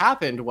 And what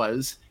happened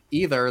was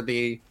either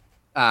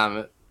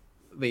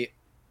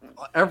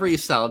every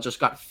cell just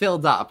got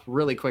filled up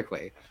really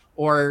quickly,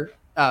 or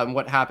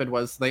what happened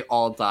was they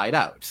all died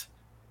out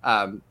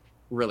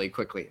really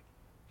quickly.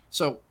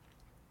 So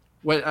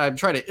what I'm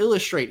trying to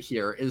illustrate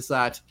here is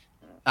that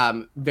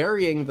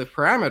varying the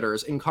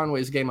parameters in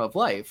Conway's Game of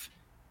Life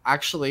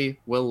actually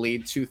will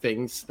lead to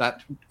things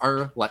that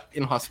are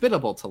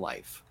inhospitable to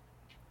life.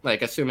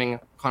 Like assuming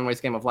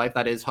Conway's Game of Life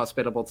that is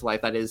hospitable to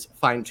life, that is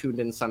fine-tuned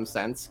in some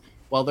sense.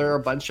 Well, there are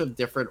a bunch of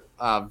different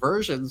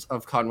versions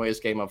of Conway's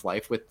Game of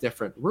Life with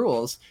different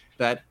rules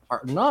that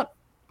are not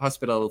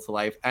hospitable to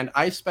life. And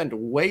I spent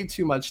way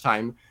too much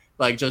time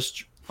like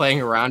just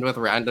playing around with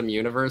random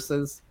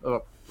universes,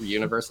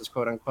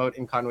 quote unquote,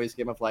 in Conway's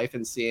Game of Life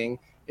and seeing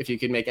if you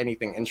could make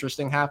anything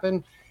interesting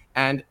happen.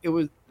 And it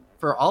was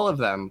for all of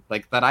them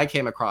like that I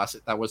came across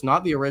that was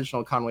not the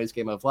original Conway's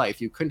Game of Life.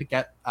 You couldn't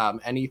get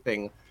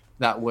anything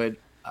that would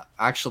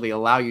actually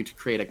allow you to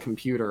create a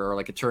computer or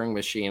like a Turing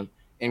machine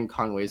in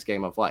Conway's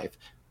Game of Life.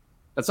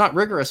 That's not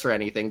rigorous or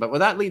anything, but what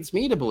that leads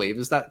me to believe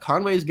is that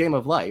Conway's Game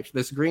of Life,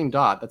 this green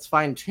dot that's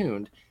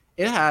fine-tuned,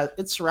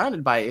 it's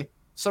surrounded by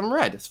some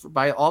red. It's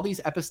by all these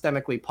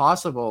epistemically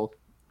possible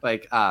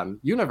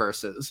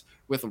universes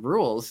with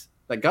rules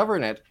that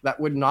govern it that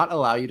would not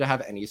allow you to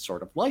have any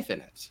sort of life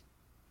in it.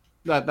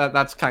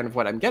 That's kind of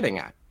what I'm getting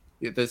at.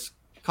 This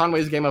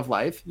Conway's Game of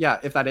Life, yeah,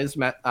 if that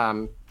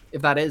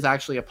is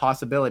actually a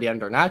possibility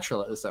under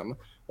naturalism,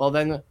 well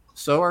then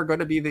so are going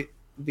to be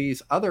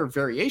these other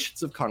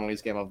variations of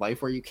Conway's Game of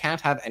Life where you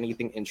can't have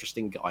anything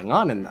interesting going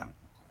on in them.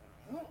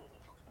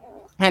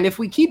 And if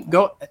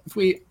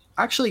we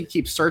actually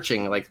keep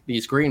searching like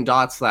these green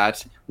dots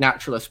that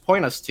naturalists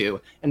point us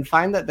to and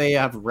find that they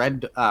have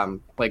red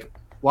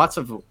lots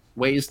of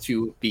ways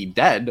to be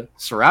dead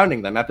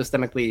surrounding them,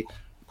 epistemically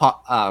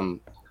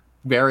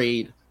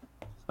varied.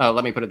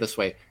 Let me put it this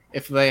way.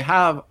 if they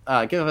have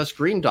give us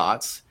green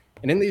dots,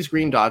 and in these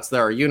green dots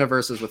there are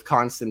universes with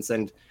constants,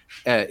 and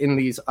in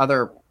these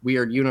other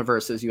weird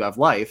universes you have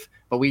life,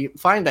 but we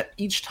find that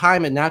each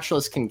time a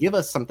naturalist can give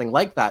us something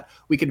like that,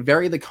 we could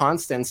vary the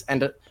constants,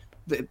 and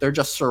they're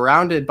just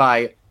surrounded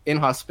by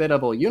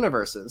inhospitable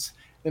universes.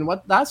 And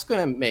what that's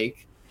going to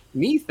make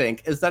me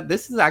think is that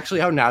this is actually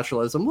how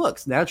naturalism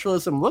looks.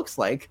 Naturalism looks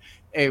like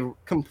a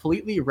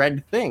completely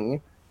red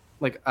thing,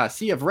 like a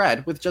sea of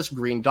red with just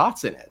green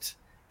dots in it,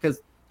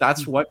 because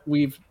that's what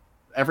we've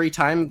every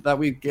time that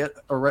we get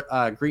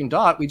a green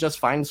dot, we just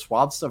find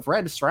swaths of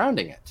red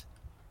surrounding it.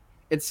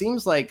 It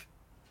seems like,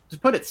 to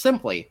put it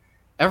simply,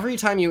 every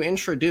time you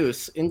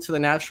introduce into the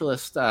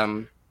naturalist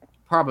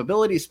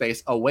probability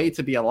space a way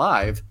to be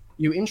alive,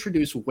 you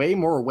introduce way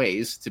more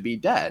ways to be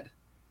dead.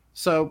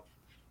 So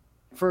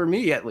for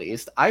me, at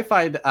least, I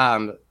find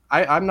I'm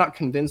not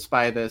convinced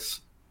by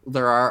this.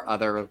 There are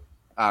other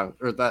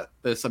or that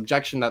this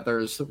objection that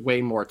there's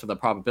way more to the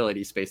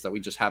probability space that we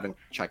just haven't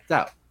checked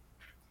out.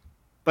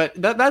 But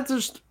that's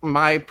just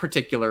my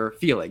particular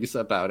feelings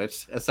about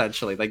it.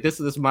 Essentially, like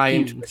this is my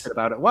intuition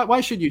about it.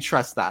 Why should you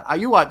trust that?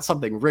 You want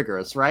something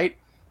rigorous, right?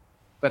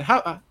 But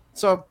how?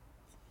 So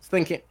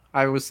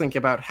I was thinking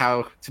about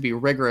how to be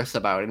rigorous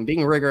about it, and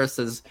being rigorous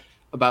is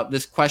about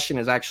this question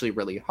is actually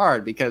really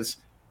hard, because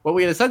what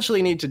we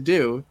essentially need to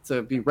do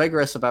to be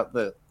rigorous about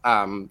the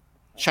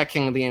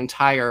checking the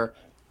entire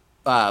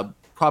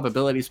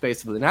probability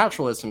space of the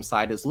naturalism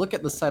side is look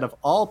at the set of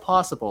all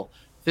possible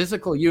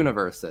physical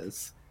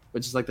universes,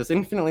 which is like this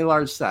infinitely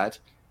large set,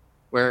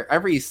 where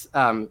every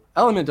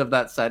element of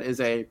that set is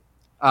we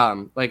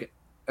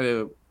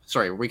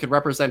could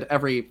represent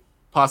every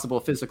possible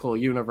physical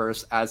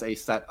universe as a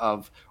set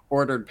of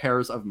ordered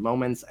pairs of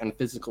moments and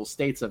physical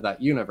states of that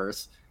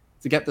universe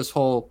to get this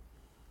whole,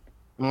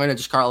 I'm going to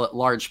just call it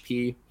large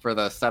P for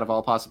the set of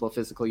all possible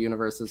physical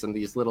universes, and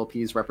these little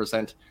p's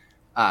represent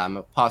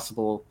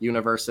possible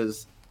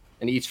universes,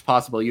 and each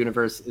possible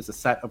universe is a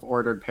set of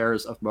ordered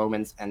pairs of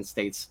moments and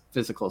states,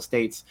 physical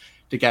states,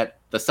 to get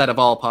the set of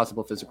all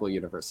possible physical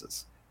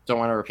universes. Don't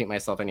want to repeat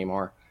myself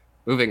anymore.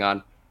 Moving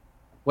on.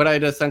 What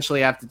I'd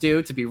essentially have to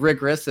do to be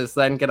rigorous is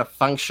then get a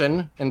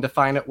function and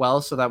define it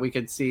well so that we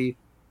could see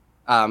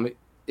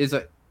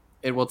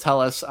it will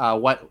tell us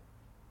what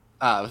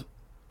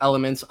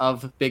elements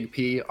of big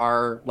P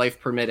are life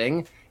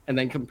permitting, and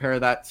then compare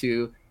that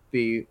to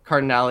the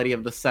cardinality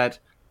of the set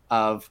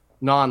of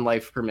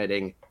non-life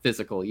permitting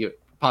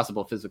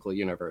possible physical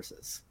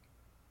universes.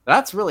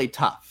 That's really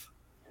tough.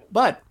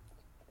 But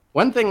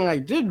one thing I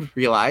did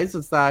realize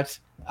is that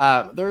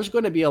there's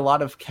going to be a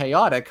lot of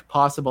chaotic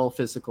possible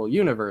physical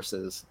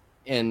universes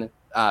in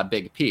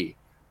big P.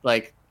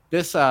 Like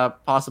this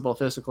possible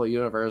physical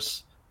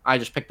universe, I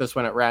just picked this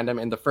one at random.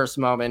 In the first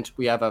moment,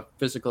 we have a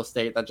physical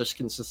state that just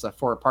consists of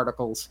 4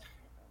 particles.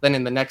 Then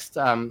in the next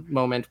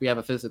moment, we have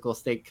a physical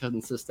state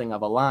consisting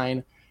of a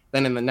line.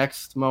 Then in the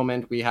next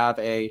moment, we have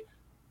a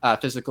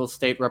physical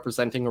state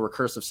representing a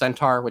recursive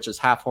centaur, which is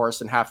half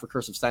horse and half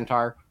recursive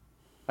centaur.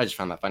 I just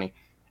found that funny.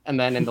 And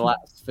then in the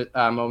last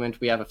moment,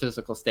 we have a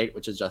physical state,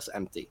 which is just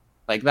empty.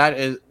 Like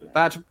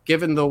that,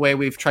 given the way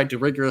we've tried to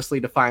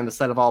rigorously define the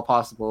set of all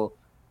possible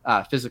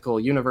physical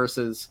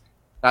universes,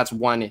 that's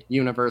one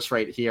universe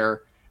right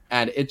here.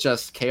 And it's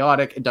just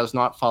chaotic. It does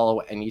not follow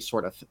any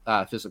sort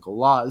of physical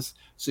laws.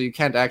 So you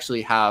can't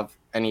actually have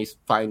any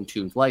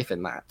fine-tuned life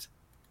in that.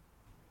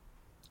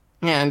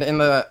 And in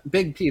the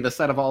big P, the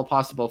set of all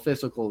possible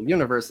physical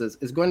universes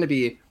is going to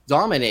be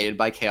dominated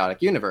by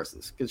chaotic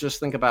universes. Because just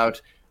think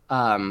about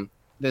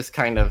this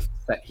kind of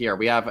set here.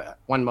 We have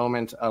one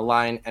moment, a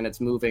line, and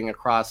it's moving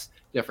across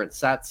different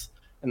sets,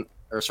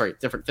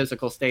 different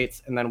physical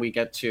states. And then we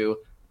get to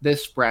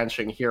this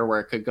branching here where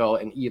it could go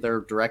in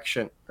either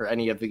direction or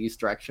any of these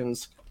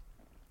directions.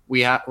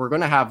 We're going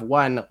to have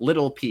one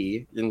little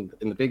p in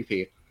the big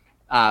P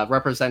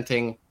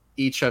representing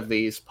each of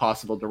these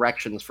possible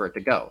directions for it to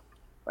go.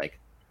 Like,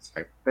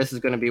 this is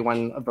going to be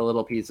one of the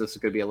little p's, this is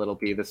going to be a little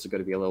p, this is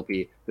going to be a little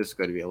p, this is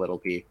going to be a little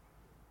p.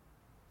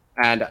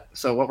 And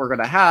so what we're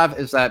going to have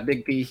is that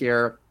big P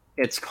here,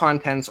 its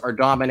contents are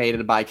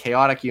dominated by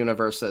chaotic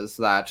universes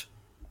that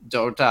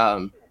don't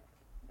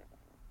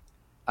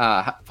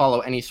follow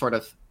any sort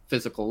of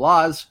physical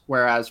laws,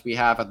 whereas we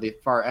have at the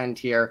far end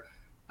here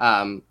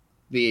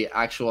the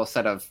actual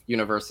set of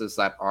universes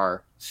that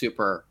are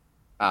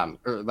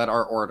that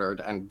are ordered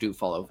and do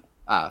follow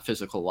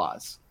physical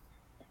laws.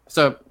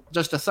 So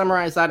just to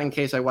summarize that, in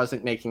case I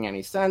wasn't making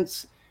any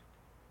sense,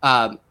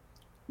 I'm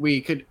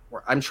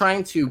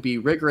trying to be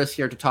rigorous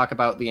here to talk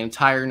about the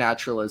entire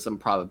naturalism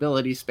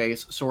probability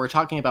space. So we're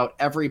talking about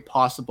every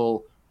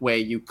possible way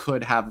you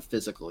could have a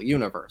physical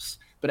universe.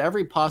 But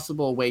every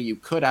possible way you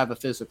could have a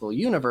physical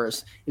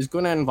universe is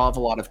going to involve a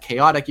lot of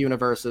chaotic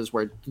universes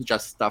where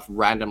just stuff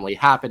randomly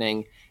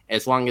happening.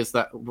 As long as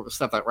the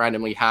stuff that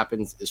randomly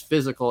happens is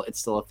physical, it's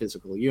still a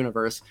physical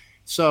universe.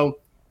 So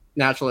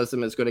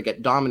naturalism is going to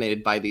get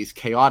dominated by these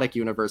chaotic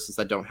universes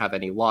that don't have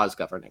any laws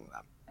governing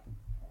them.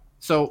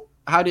 So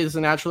how does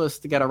the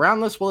naturalist get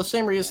around this? Well, the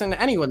same reason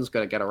anyone's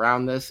going to get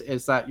around this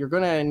is that you're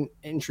going to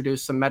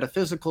introduce some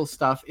metaphysical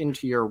stuff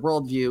into your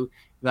worldview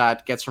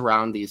that gets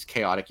around these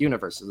chaotic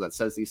universes, that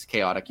says these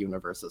chaotic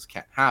universes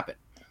can't happen.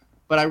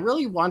 But I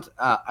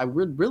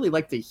would really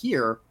like to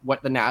hear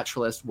what the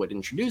naturalist would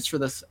introduce for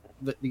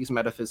these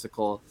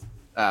metaphysical,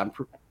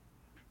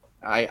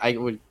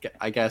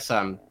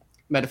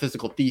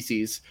 metaphysical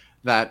theses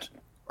that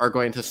are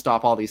going to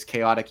stop all these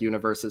chaotic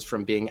universes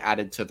from being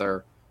added to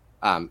their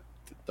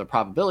the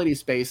probability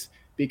space.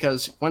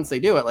 Because once they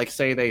do it, like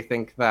say they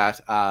think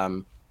that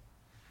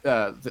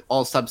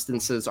all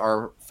substances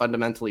are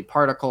fundamentally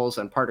particles,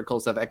 and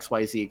particles have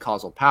XYZ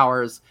causal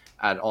powers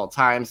at all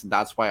times, and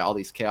that's why all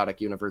these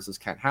chaotic universes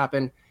can't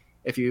happen.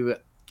 If you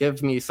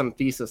give me some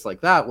thesis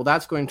like that, well,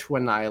 that's going to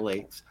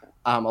annihilate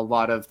a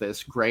lot of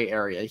this gray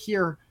area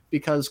here,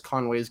 because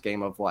Conway's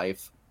Game of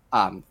Life,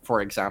 for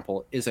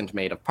example, isn't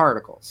made of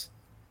particles.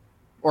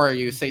 Or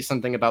you say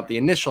something about the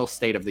initial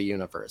state of the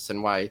universe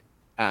and why,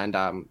 and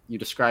you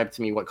describe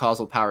to me what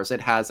causal powers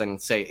it has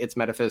and say it's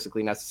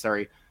metaphysically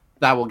necessary.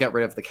 That will get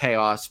rid of the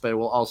chaos, but it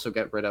will also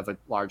get rid of a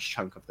large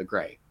chunk of the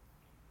gray.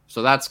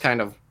 So that's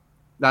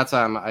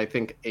I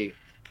think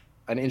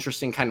an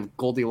interesting kind of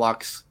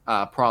Goldilocks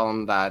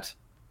problem that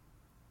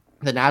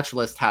the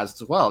naturalist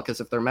has as well, because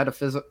if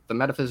the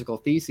metaphysical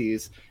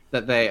theses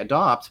that they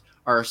adopt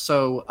are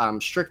so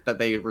strict that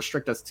they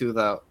restrict us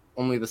to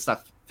only the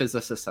stuff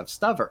physicists have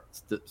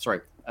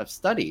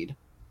studied,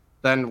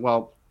 then,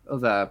 well,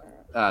 the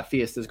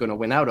theist is going to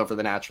win out over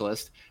the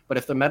naturalist. But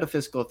if the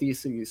metaphysical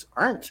theses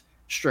aren't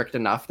strict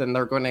enough, then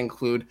they're going to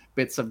include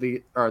they're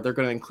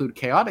going to include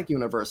chaotic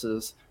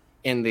universes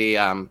in the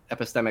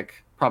epistemic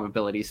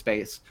probability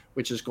space,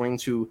 which is going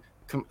to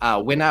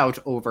win out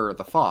over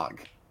the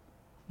fog.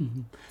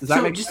 Mm-hmm.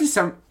 So just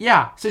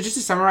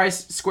to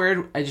summarize,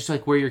 Squared, I just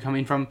like where you're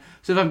coming from.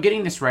 So if I'm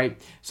getting this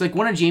right, so like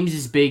one of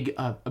James's big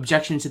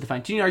objections to the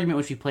fine-tuning argument,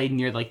 which we played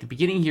near like the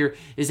beginning here,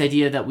 is the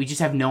idea that we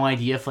just have no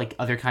idea if like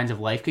other kinds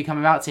of life could come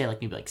about, say like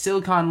maybe like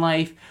silicon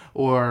life,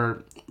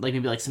 or like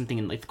maybe like something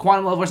in like the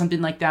quantum level or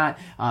something like that.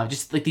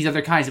 Just like these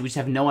other kinds that we just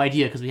have no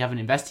idea because we haven't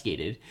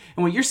investigated.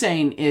 And what you're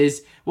saying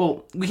is,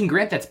 well, we can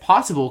grant that's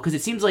possible because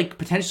it seems like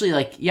potentially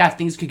like, yeah,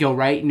 things could go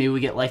right and maybe we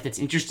get life that's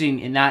interesting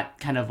in that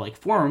kind of like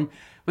form.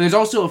 But there's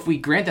also, if we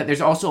grant that, there's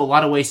also a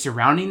lot of ways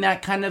surrounding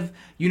that kind of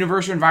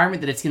universe or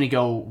environment that it's going to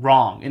go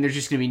wrong, and there's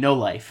just going to be no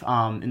life,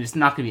 and it's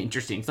not going to be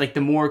interesting. It's like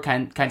the more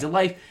kinds of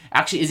life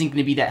actually isn't going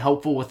to be that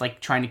helpful with like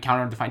trying to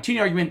counter the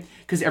fine-tuning argument,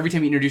 because every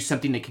time you introduce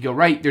something that could go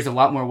right, there's a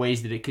lot more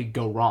ways that it could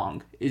go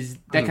wrong. Is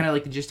that kind of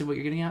like the gist of what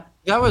you're getting at?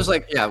 That was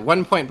like, yeah,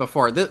 one point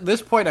before.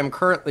 This point I'm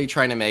currently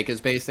trying to make is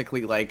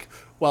basically like,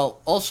 well,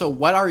 also,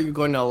 what are you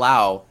going to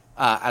allow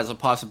as a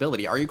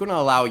possibility? Are you going to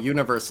allow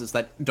universes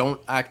that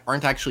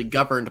aren't actually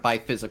governed by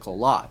physical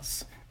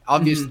laws?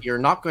 Obviously, you're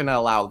not going to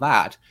allow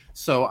that.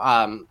 So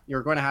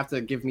you're going to have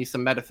to give me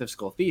some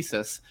metaphysical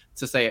thesis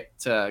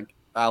to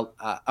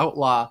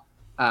outlaw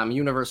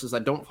universes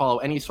that don't follow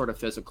any sort of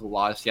physical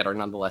laws yet are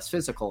nonetheless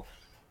physical.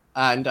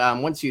 And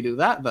once you do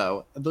that,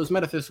 though, those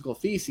metaphysical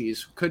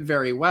theses could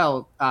very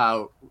well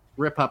outlaw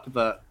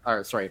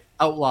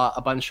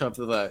a bunch of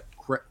the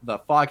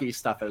foggy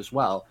stuff as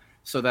well.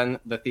 So then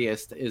the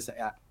theist is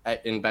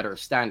in better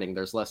standing.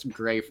 There's less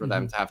gray for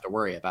them to have to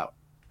worry about.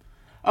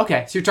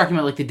 Okay, so you're talking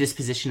about like the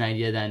disposition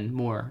idea then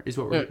more is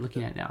what we're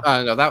looking at now.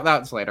 No,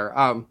 that's later.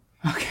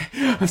 Okay,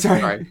 I'm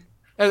sorry.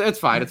 It's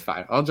fine.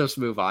 I'll just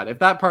move on. If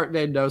that part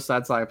made no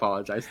sense, I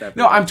apologize.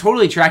 No, I'm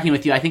totally tracking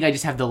with you. I think I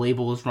just have the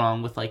labels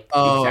wrong with like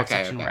the exact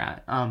section we're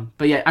at.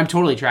 But yeah, I'm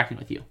totally tracking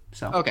with you.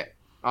 So okay,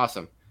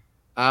 awesome.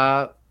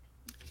 Yeah,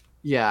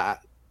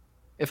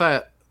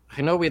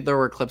 I know there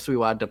were clips we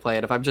wanted to play,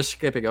 and if I'm just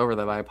skipping over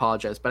them, I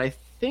apologize. But I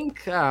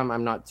think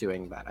I'm not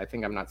doing that. I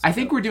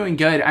think we're doing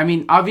good. I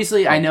mean,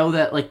 obviously, I know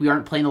that like we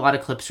aren't playing a lot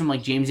of clips from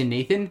like James and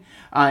Nathan,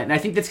 and I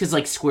think that's because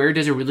like Square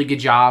does a really good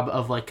job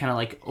of like kind of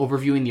like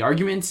overviewing the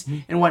arguments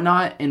and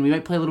whatnot. And we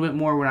might play a little bit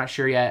more. We're not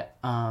sure yet.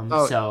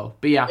 But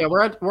yeah,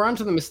 we're on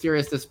to the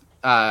mysterious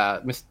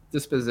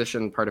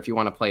disposition part. If you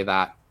want to play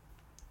that.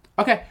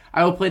 Okay,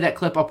 I will play that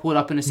clip. I'll pull it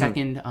up in a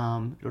second.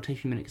 It'll take a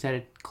few minutes because I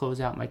had to close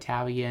out my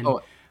tab again.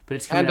 But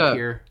it's coming up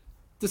here.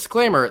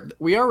 Disclaimer,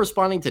 we are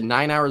responding to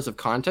 9 hours of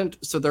content,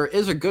 so there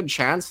is a good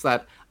chance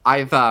that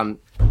I've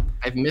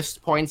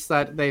missed points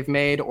that they've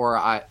made,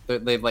 or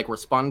they've like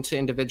responded to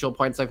individual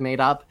points I've made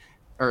up,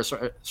 or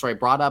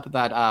brought up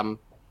that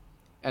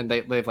and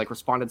they've like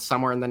responded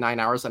somewhere in the 9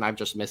 hours and I've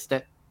just missed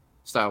it.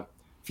 So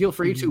feel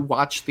free to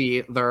watch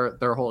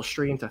their whole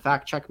stream to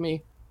fact check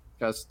me,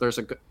 because there's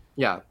a good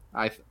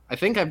I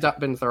think I've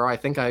been thorough. I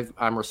think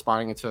I'm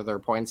responding to their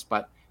points,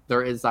 but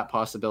there is that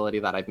possibility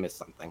that I've missed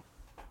something.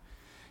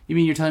 You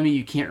mean you're telling me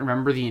you can't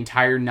remember the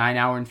entire 9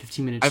 hour and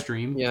 15-minute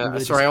stream? Yeah,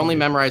 sorry, I only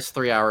memorized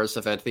 3 hours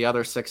of it. The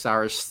other 6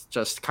 hours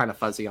just kind of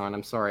fuzzy on.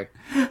 I'm sorry.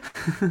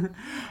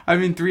 I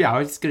mean, 3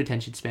 hours, it's good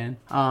attention span.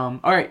 All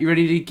right, you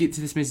ready to get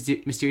to this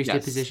mysterious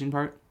disposition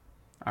part?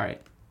 All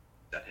right.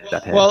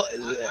 Well,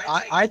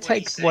 I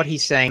take what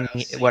he's saying,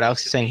 what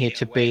else he's saying here,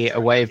 to be a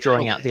way of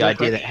drawing out the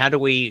idea that how do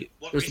we,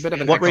 There's a bit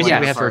of an what echo reason on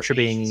do we your have for part.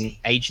 attributing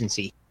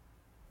agency?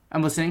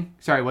 I'm listening.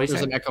 Sorry, what did you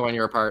There's say? an echo on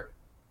your part.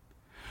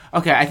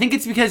 Okay, I think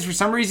it's because for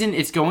some reason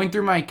it's going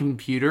through my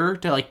computer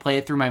to like play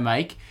it through my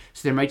mic,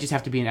 so there might just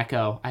have to be an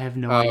echo. I have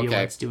no idea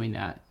why it's doing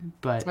that,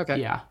 but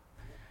yeah.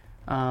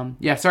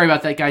 Yeah, sorry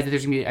about that, guys. I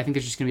think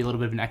there's just gonna be a little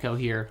bit of an echo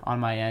here on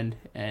my end,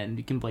 and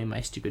you can blame my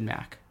stupid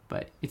Mac.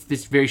 But it's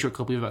this very short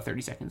clip. We have about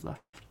 30 seconds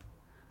left.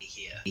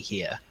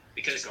 Here,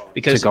 because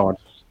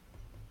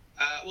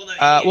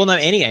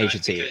any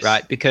agency,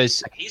 right?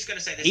 Because he's going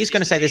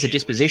to say there's a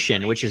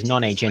disposition which is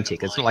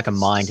non-agentic. It's not like a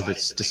mind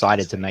that's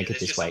decided to make it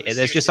this way.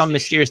 There's just some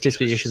mysterious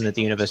disposition that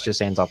the universe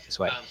just ends up this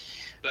way.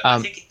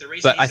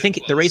 But I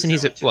think the reason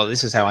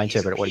this is how I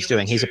interpret what he's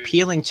doing. He's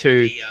appealing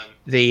to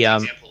the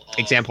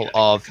example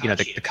of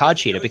the card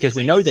cheater, because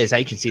we know there's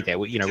agency there.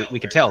 We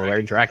can tell we're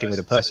interacting with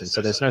a person,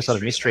 so there's no sort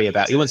of mystery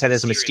about. You wouldn't say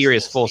there's a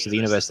mysterious force of the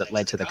universe that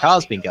led to the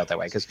cards being dealt that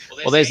way, because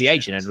there's the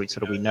agent,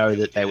 and we know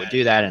that they would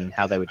do that and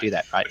how they would do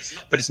that, right?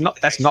 But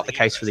that's not the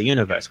case for the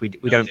universe. We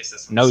don't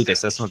know this.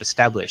 That's not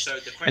established.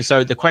 And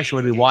so the question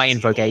would be, why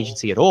invoke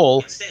agency at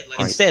all?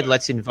 Instead,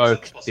 let's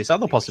invoke this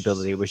other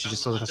possibility, which is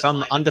just sort of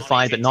some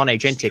undefined but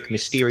non-agentic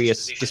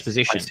mysterious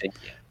disposition.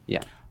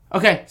 Yeah.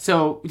 Okay,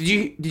 so did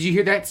you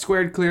hear that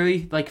squared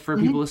clearly, like for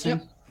people listening?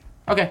 Yep.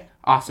 Okay,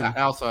 awesome.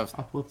 I also have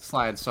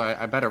slides, so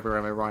I better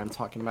remember what I'm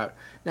talking about.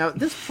 Now, at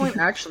this point,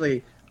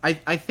 actually,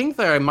 I think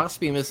that I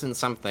must be missing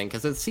something,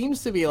 because it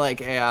seems to be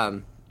like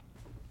it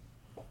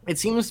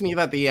seems to me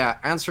that the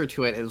answer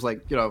to it is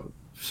like,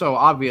 so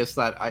obvious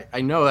that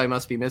I know I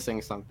must be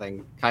missing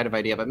something kind of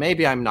idea, but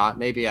maybe I'm not.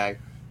 Maybe I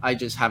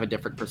just have a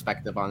different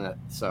perspective on it.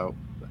 So,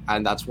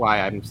 and that's why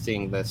I'm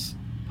seeing this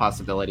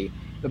possibility.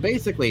 But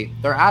basically,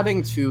 they're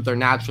adding to their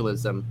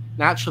naturalism,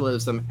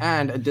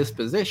 and a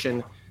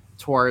disposition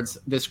towards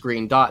this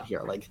green dot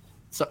here. Like,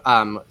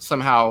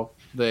 somehow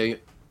the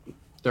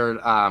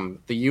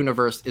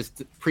universe is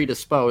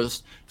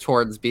predisposed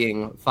towards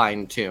being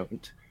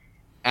fine-tuned.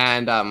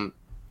 And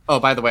oh,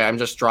 by the way, I'm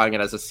just drawing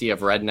it as a sea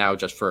of red now,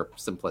 just for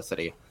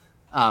simplicity,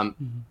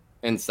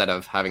 instead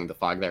of having the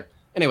fog there.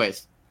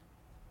 Anyways.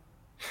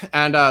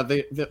 And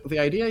the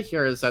idea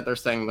here is that they're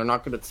saying they're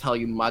not going to tell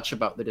you much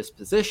about the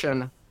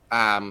disposition.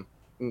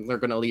 They're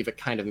going to leave it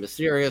kind of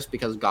mysterious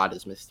because God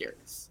is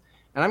mysterious.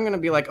 And I'm going to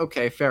be like,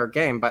 okay, fair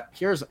game. But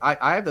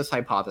I have this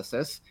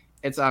hypothesis.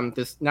 It's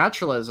this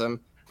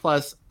naturalism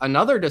plus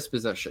another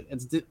disposition.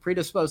 It's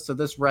predisposed to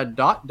this red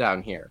dot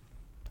down here.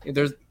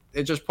 It's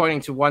just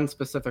pointing to one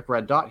specific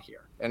red dot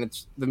here. And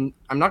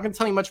I'm not going to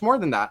tell you much more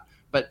than that,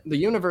 but the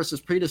universe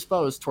is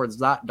predisposed towards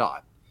that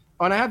dot.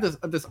 Oh, and I have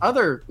this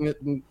other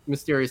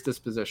mysterious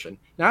disposition.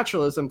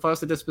 Naturalism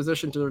plus a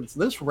disposition towards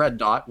this red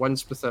dot, one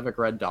specific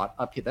red dot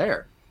up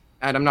there.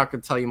 And I'm not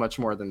going to tell you much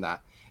more than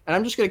that. And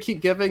I'm just going to keep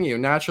giving you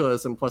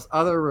naturalism plus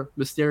other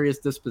mysterious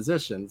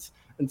dispositions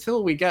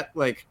until we get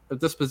like a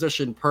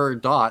disposition per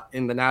dot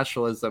in the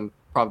naturalism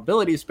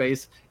probability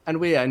space, and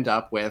we end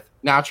up with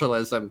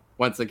naturalism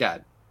once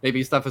again.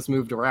 Maybe stuff has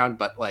moved around,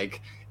 but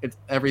like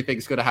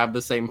everything's going to have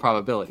the same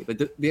probability.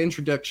 The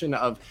introduction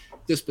of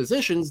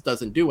dispositions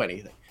doesn't do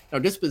anything. Now,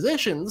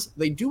 dispositions,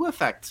 they do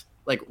affect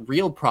like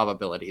real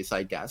probabilities,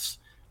 I guess.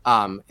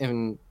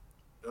 And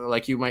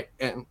like you might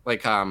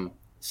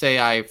say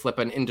I flip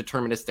an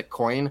indeterministic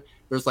coin,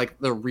 there's like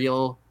the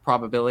real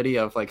probability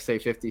of like say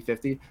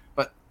 50-50,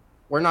 but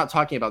we're not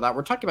talking about that.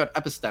 We're talking about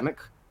epistemic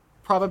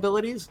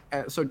probabilities.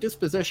 So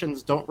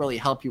dispositions don't really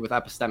help you with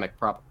epistemic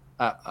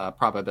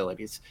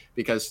probabilities,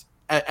 because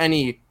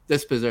any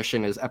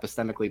disposition is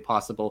epistemically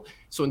possible.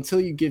 So until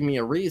you give me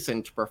a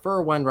reason to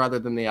prefer one rather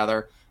than the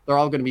other, they're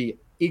all going to be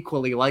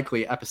equally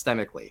likely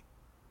epistemically.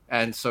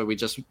 And so we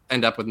just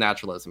end up with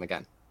naturalism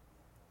again.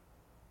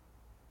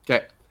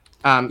 Okay.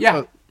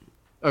 Yeah.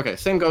 Okay,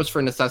 same goes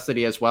for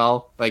necessity as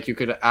well. Like you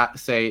could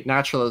say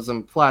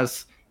naturalism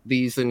plus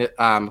these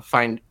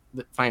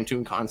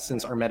fine-tuned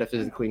constants are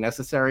metaphysically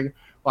necessary.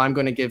 Well, I'm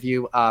going to give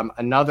you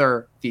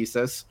another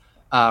thesis.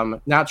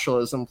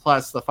 Naturalism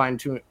plus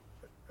the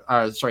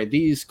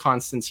these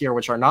constants here,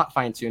 which are not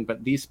fine-tuned,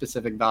 but these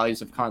specific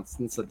values of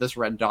constants that this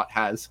red dot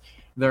has,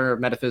 they're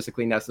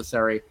metaphysically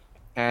necessary.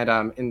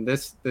 And in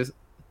this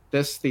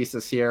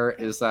thesis here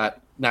is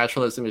that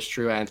naturalism is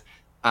true, and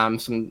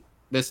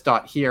this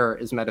dot here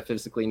is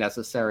metaphysically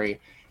necessary,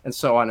 and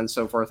so on and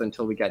so forth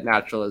until we get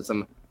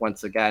naturalism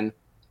once again.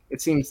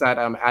 It seems that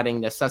adding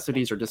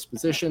necessities or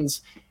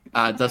dispositions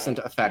doesn't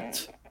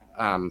affect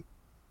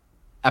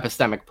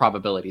epistemic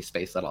probability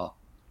space at all.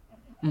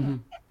 Mm-hmm.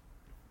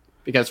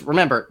 Because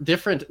remember,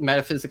 different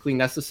metaphysically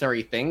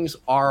necessary things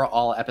are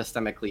all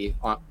epistemically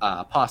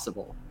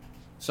possible.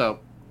 So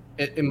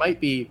it might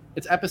be,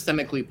 it's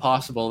epistemically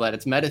possible that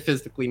it's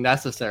metaphysically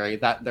necessary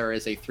that there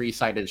is a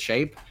three-sided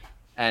shape,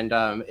 and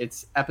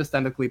it's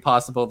epistemically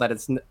possible that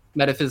it's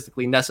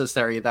metaphysically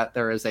necessary that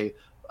there is a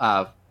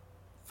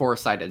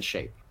four-sided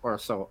shape. Or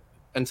so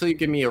until you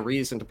give me a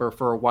reason to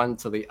prefer one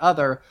to the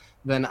other,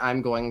 then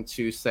I'm going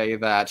to say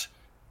that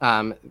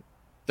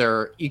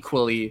they're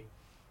equally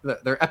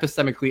they're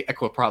epistemically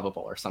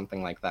equiprobable or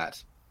something like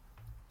that.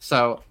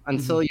 So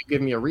until you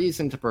give me a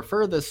reason to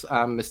prefer this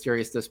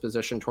mysterious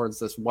disposition towards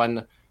this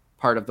one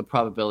part of the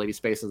probability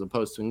space as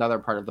opposed to another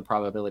part of the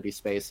probability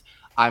space,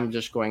 I'm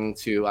just going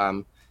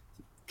to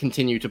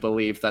continue to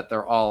believe that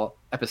they're all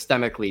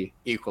epistemically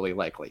equally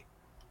likely.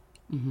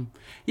 Mm-hmm.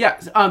 Yeah.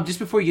 Just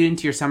before you get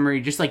into your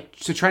summary, just like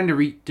so, trying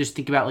to just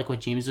think about like what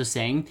James was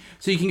saying.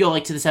 So you can go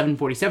like to the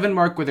 747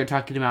 mark where they're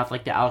talking about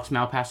like the Alex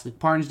Malpass Luke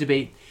Parnes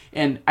debate,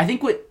 and I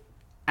think what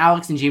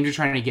Alex and James are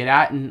trying to get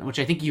at, and which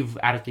I think you've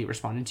adequately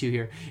responded to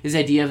here, is the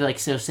idea of like,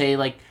 so say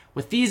like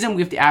with theism,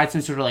 we have to add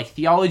some sort of like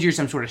theology or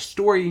some sort of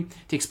story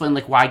to explain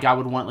like why God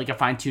would want like a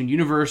fine-tuned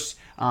universe,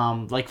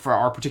 like for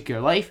our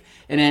particular life.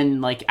 And then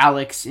like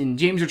Alex and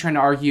James are trying to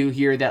argue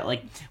here that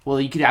like,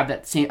 well, you could have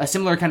that a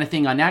similar kind of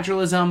thing on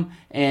naturalism,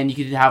 and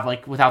you could have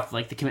like without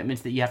like the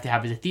commitments that you have to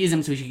have as a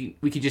theism. So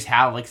we could just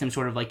have like some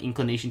sort of like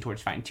inclination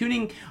towards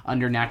fine-tuning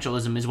under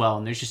naturalism as well.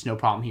 And there's just no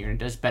problem here.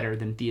 And it does better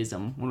than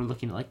theism when we're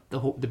looking at like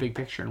the big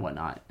picture and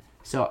whatnot.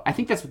 So I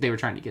think that's what they were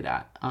trying to get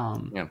at.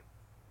 Yeah.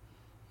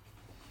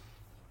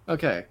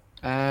 Okay,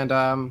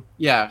 and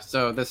yeah,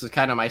 so this is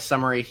kind of my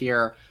summary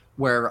here,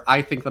 where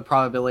I think the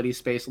probability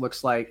space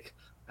looks like.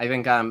 I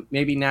think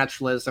maybe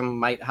naturalism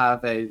might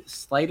have a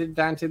slight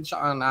advantage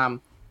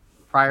on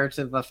prior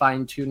to the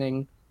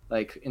fine-tuning,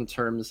 like in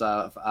terms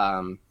of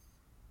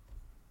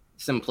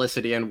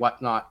simplicity and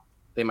whatnot.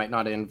 They might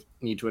not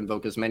need to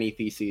invoke as many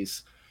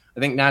theses.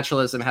 I think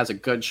naturalism has a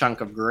good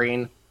chunk of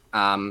green,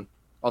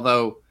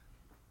 although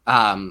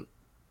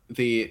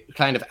the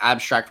kind of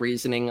abstract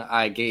reasoning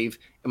I gave,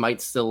 it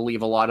might still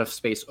leave a lot of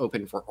space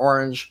open for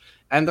orange.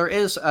 And there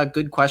is a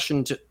good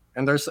question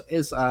and there's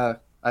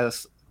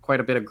quite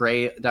a bit of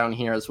gray down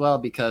here as well,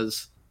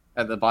 because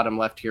at the bottom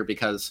left here,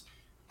 because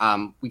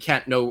we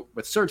can't know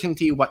with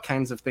certainty what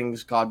kinds of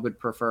things God would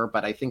prefer,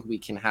 but I think we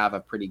can have a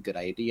pretty good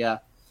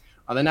idea.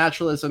 On the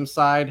naturalism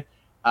side,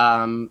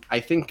 I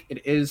think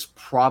it is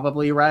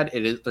probably red.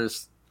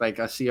 There's like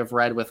a sea of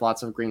red with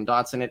lots of green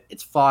dots in it.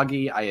 It's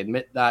foggy, I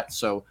admit that.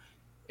 So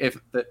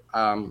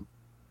I'm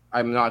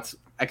not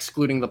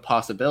excluding the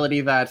possibility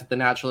that the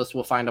naturalist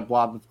will find a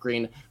blob of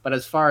green, but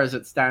as far as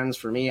it stands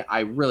for me, I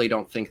really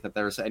don't think that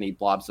there's any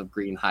blobs of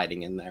green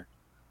hiding in there.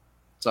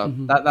 So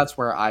that's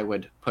where I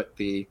would put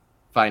the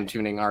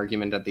fine-tuning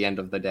argument at the end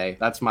of the day.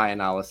 That's my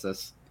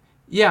analysis.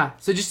 Yeah,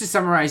 so just to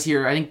summarize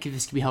here, I think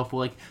this could be helpful.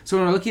 Like, so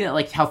when we're looking at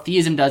like how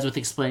theism does with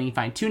explaining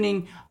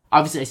fine-tuning,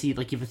 obviously I see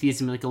like if a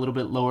theism like a little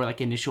bit lower like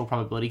initial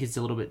probability because it's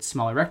a little bit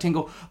smaller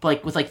rectangle, but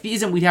like with like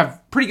theism we'd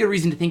have pretty good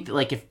reason to think that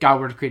like if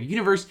God were to create a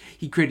universe,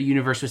 he'd create a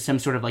universe with some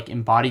sort of like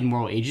embodied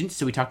moral agent.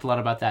 So we talked a lot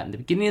about that in the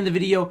beginning of the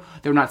video.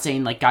 They're not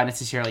saying like God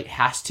necessarily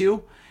has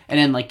to. And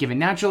then like given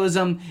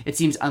naturalism, it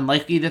seems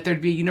unlikely that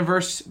there'd be a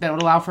universe that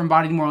would allow for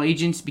embodied moral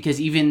agents, because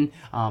even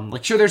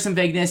like sure there's some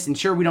vagueness and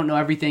sure we don't know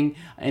everything,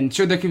 and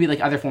sure there could be like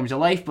other forms of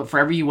life, but for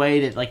every way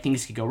that like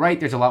things could go right,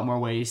 there's a lot more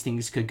ways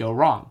things could go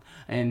wrong.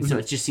 And so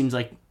it just seems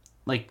like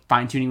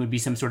fine-tuning would be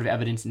some sort of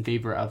evidence in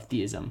favor of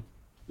theism.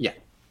 Yeah.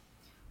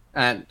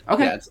 And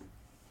okay. Yeah,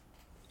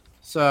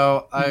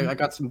 so I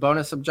got some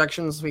bonus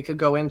objections we could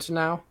go into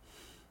now.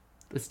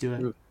 Let's do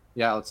it.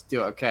 Yeah, let's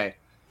do it. Okay.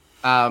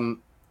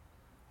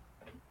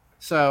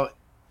 So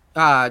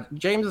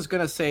James is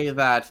going to say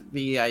that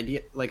the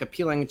idea, like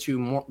appealing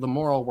to the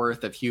moral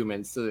worth of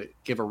humans to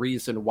give a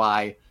reason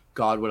why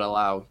God would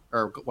allow,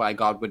 or why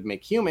God would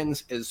make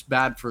humans, is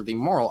bad for the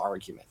moral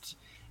argument.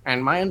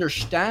 And my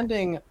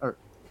understanding, or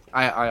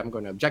I'm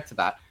going to object to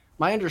that.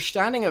 My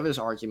understanding of his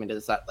argument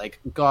is that like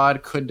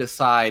God could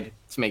decide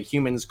to make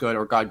humans good,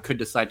 or God could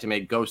decide to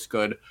make ghosts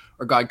good,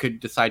 or God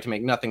could decide to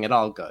make nothing at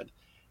all good.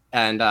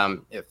 And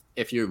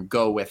if you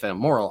go with a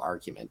moral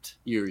argument,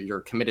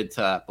 you're committed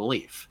to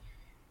belief.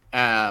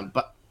 And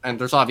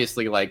there's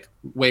obviously like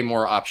way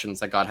more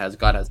options that God has.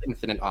 God has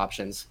infinite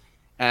options.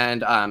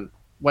 And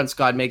once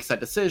God makes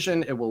that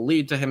decision, it will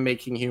lead to him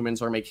making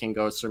humans or making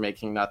ghosts or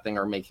making nothing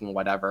or making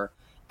whatever.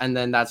 And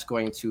then that's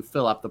going to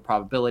fill up the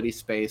probability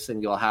space,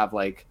 and you'll have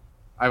like,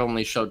 I've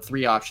only showed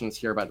 3 options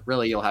here, but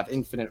really you'll have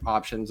infinite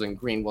options, and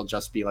green will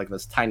just be like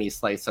this tiny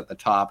slice at the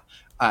top,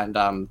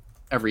 and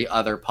every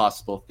other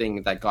possible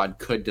thing that God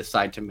could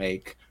decide to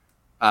make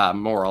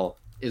moral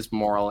is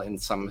moral in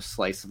some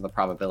slice of the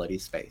probability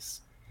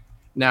space.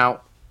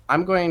 Now,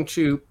 I'm going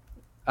to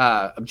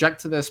object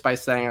to this by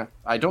saying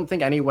I don't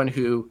think anyone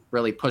who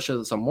really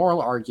pushes a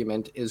moral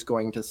argument is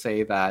going to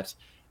say that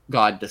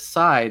God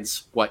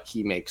decides what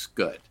he makes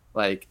good.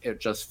 Like,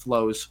 it just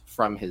flows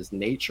from his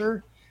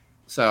nature.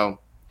 So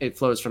it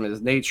flows from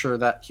his nature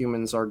that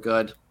humans are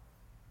good.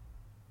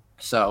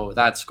 So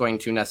that's going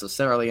to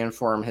necessarily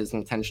inform his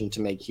intention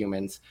to make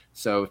humans.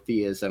 So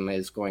theism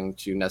is going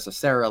to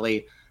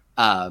necessarily,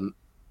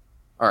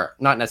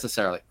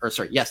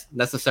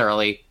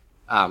 necessarily,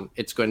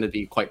 it's going to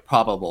be quite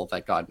probable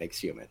that God makes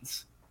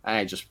humans.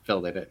 I just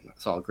filled it in.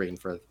 It's all green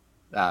for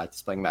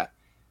displaying that.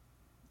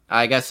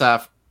 I guess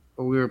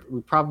we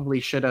probably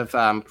should have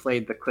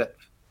played the clip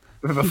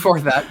before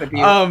that. But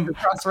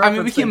I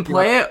mean, we can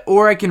play it,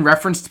 or I can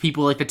reference to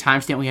people like the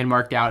timestamp we had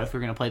marked out if we're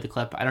going to play the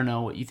clip. I don't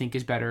know what you think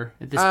is better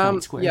at this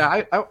point, Square.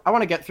 Yeah, I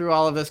want to get through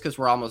all of this because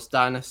we're almost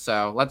done.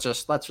 So let's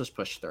just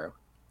push through.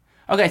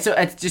 Okay, so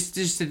it's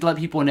just to let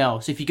people know.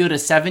 So if you go to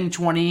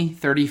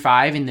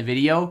 7:20:35 in the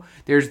video,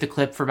 there's the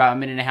clip for about a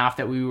minute and a half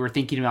that we were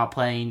thinking about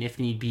playing if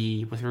need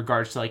be with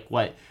regards to like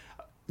what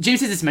James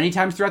says this many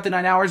times throughout the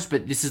 9 hours,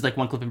 but this is like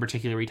one clip in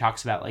particular where he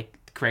talks about like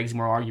Craig's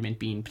moral argument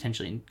being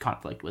potentially in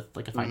conflict with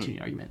like a fine-tuning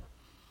argument.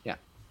 Yeah.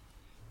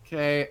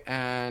 Okay,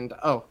 and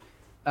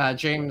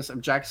James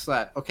objects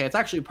that it's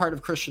actually part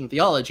of Christian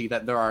theology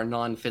that there are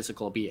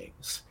non-physical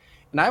beings,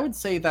 and I would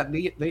say that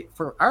they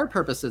for our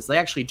purposes they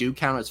actually do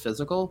count as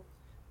physical.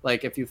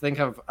 Like if you think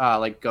of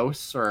like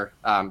ghosts or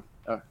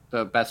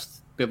the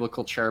best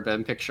biblical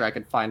cherubim picture I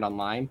could find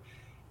online,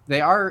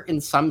 they are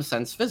in some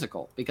sense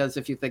physical because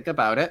if you think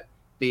about it,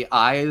 the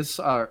eyes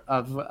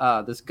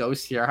of this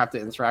ghost here have to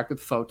interact with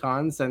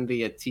photons, and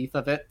the teeth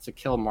of it to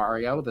kill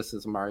Mario. This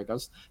is a Mario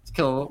ghost. To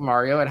kill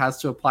Mario, it has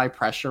to apply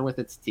pressure with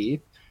its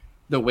teeth.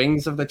 The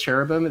wings of the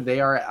cherubim, they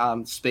are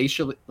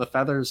spatially. The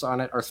feathers on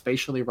it are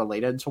spatially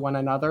related to one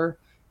another.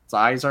 Its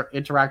eyes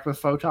interact with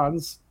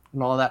photons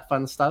and all of that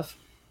fun stuff.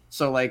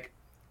 So like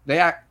they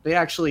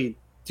actually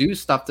do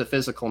stuff to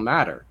physical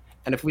matter.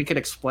 And if we could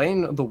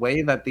explain the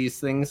way that these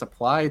things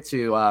apply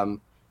to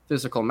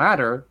physical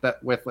matter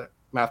that with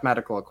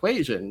mathematical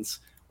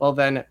equations, well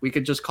then we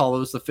could just call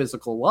those the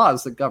physical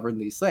laws that govern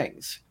these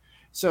things.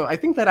 So I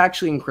think that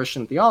actually in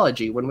Christian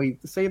theology, when we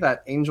say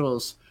that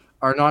angels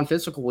are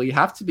non-physical, we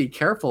have to be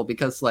careful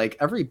because like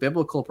every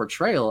biblical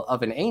portrayal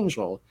of an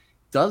angel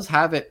does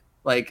have it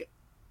like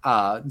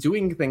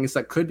doing things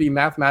that could be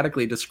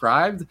mathematically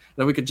described,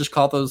 that we could just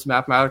call those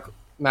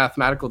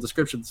mathematical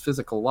descriptions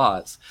physical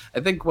laws. I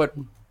think what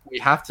we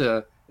have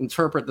to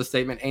interpret the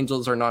statement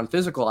angels are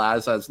non-physical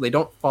as they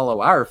don't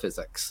follow our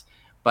physics.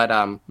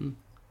 But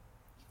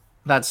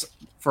that's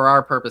for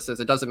our purposes.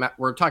 It doesn't matter.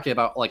 We're talking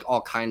about like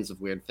all kinds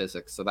of weird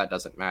physics, so that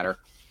doesn't matter.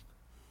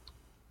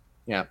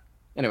 Yeah.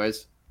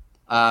 Anyways,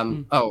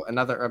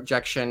 another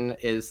objection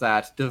is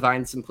that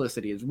divine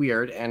simplicity is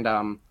weird,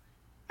 and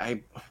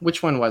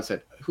which one was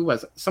it? Who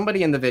was it?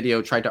 Somebody in the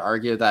video tried to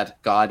argue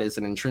that God is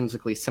an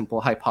intrinsically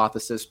simple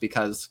hypothesis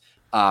because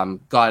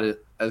God,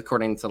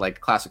 according to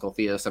like classical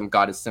theism,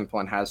 God is simple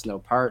and has no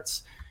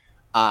parts,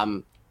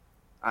 and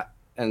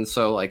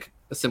so like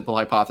a simple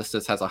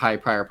hypothesis has a high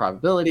prior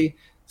probability.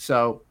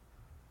 So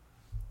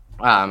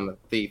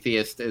the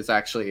theist is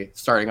actually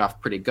starting off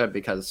pretty good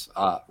because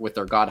with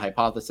their God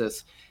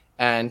hypothesis,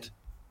 and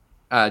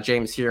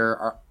James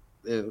here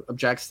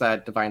objects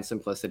that divine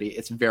simplicity,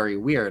 it's very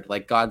weird.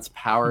 Like God's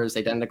power is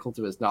identical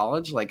to his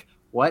knowledge. Like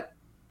what?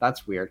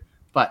 That's weird.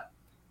 But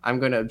I'm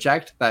going to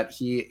object that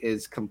he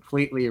is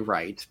completely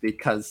right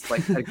because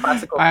like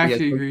classical I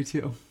actually agree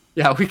too.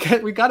 Yeah,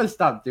 we got to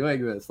stop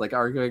doing this. Like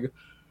arguing,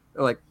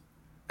 like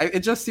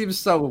it just seems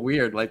so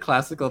weird. Like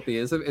classical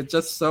theism, it's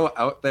just so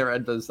out there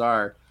and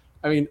bizarre.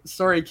 I mean,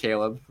 sorry,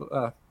 Caleb,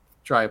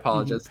 dry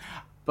apologist,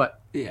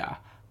 but yeah,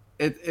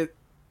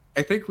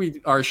 I think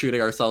we are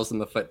shooting ourselves in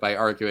the foot by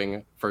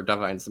arguing for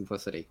divine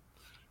simplicity.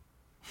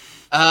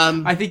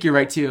 I think you're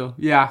right too.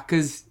 Yeah,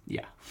 because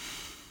yeah.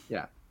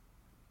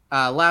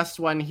 Last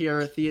one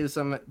here,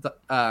 theism.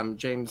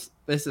 James,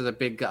 this is a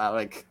big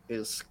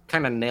is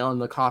kind of nail in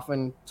the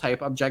coffin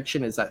type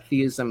objection. Is that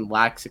theism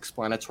lacks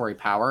explanatory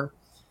power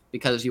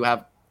because you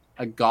have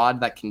a God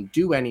that can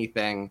do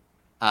anything.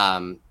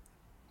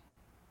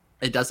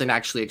 It doesn't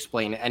actually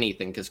explain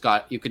anything because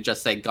God, you could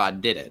just say God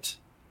did it,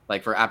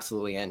 like for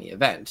absolutely any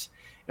event.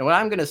 And what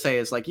I'm going to say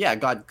is like, yeah,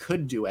 God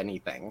could do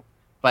anything,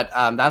 but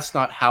that's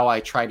not how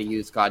I try to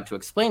use God to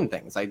explain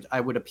things.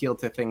 I would appeal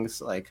to things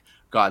like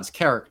God's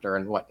character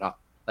and whatnot,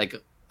 like,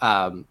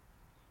 and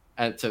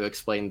to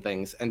explain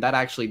things. And that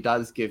actually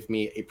does give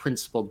me a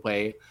principled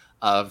way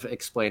of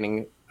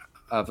explaining,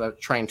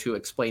 trying to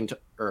explain to,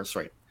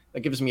 that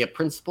gives me a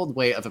principled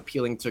way of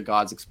appealing to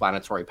God's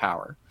explanatory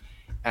power.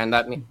 And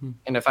that,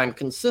 and if I'm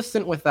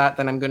consistent with that,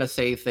 then I'm going to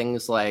say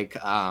things like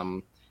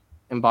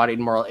embodied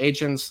moral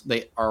agents,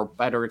 they are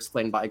better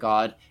explained by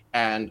God,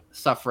 and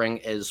suffering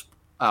is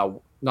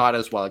not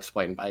as well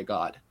explained by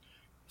God.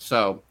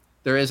 So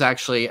there is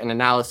actually an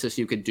analysis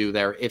you could do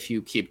there if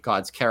you keep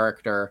God's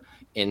character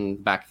in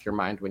the back of your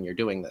mind when you're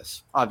doing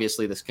this.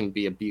 Obviously, this can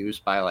be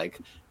abused by like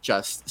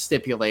just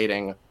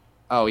stipulating,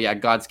 oh yeah,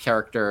 God's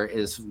character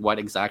is what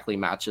exactly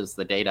matches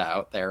the data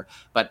out there.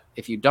 But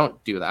if you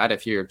don't do that,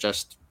 if you're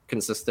just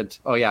consistent,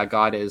 oh yeah,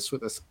 God is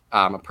with this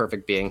a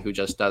perfect being who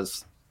just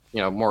does,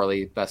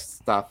 morally best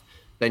stuff,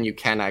 then you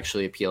can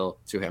actually appeal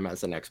to him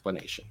as an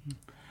explanation.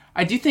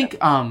 I do think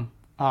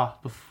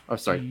Oh,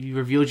 sorry. You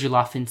revealed your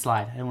Laugh-In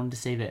slide. I wanted to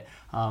save it.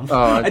 Oh,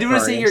 I do want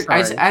to say sorry, I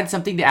just sorry. add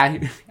something to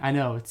add. I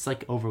know it's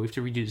like over. We have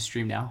to redo the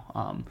stream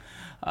now.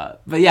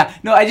 But yeah,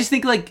 no, I just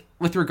think like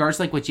with regards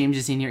to like what James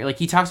is saying here, like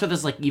he talks about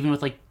this like even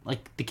with like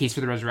the case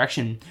for the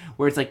resurrection,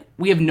 where it's like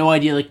we have no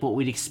idea like what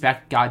we'd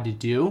expect God to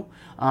do.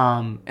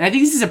 And I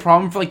think this is a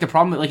problem for like the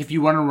problem like if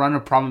you want to run a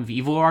problem of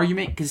evil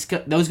argument, because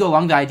those go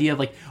along the idea of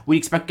like we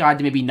expect God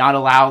to maybe not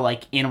allow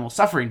like animal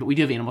suffering, but we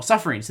do have animal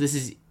suffering, so this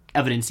is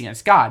evidence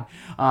against God.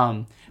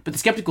 But the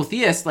skeptical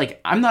theist,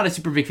 like I'm not a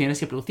super big fan of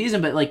skeptical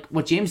theism, but like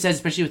what James says,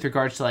 especially with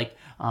regards to like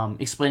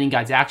explaining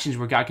God's actions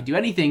where God could do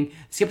anything, the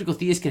skeptical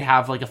theist could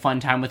have like a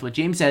fun time with what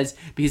James says,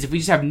 because if we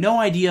just have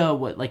no idea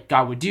what like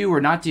God would do or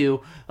not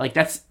do, like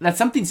that's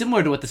something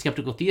similar to what the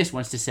skeptical theist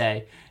wants to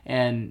say.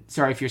 And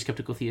sorry if you're a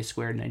skeptical theist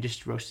squared and I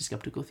just roasted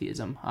skeptical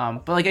theism.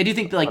 But like I do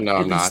think that like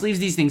it just leaves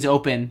these things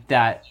open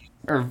that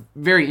are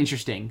very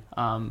interesting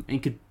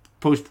and could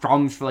pose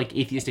problems for like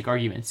atheistic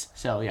arguments.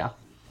 So yeah.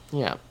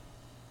 Yeah.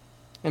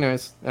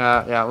 Anyways,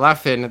 yeah,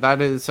 Laugh-In. That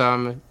is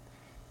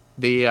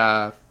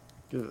the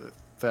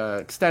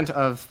extent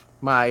of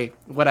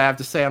what I have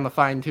to say on the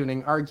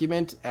fine-tuning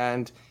argument.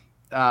 And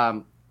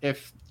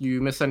if you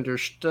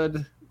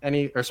misunderstood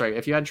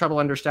if you had trouble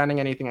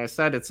understanding anything I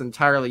said, it's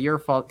entirely your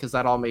fault, because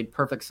that all made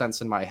perfect sense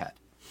in my head.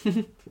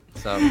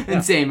 So yeah.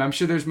 And same, I'm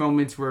sure there's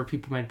moments where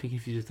people might be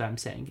confused with what I'm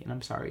saying, and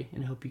I'm sorry,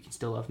 and I hope you can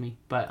still love me.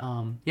 But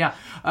yeah.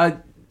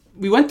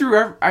 We went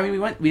through.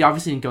 We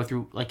obviously didn't go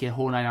through like a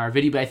whole 9-hour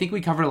video, but I think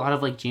we covered a lot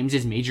of like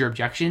James's major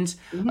objections,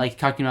 like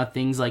talking about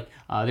things like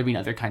there being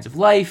other kinds of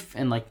life,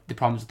 and like the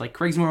problems with like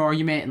Craig's moral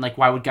argument, and like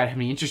why would God have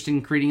any interest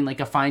in creating like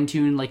a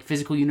fine-tuned like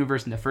physical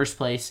universe in the first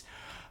place?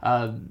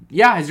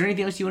 Yeah, is there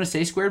anything else you want to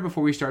say, Squared,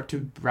 before we start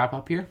to wrap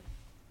up here?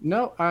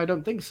 No, I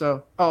don't think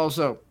so.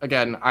 Also,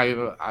 again,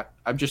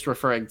 I'm just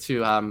referring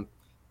to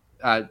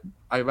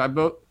I'm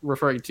both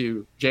referring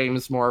to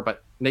James more,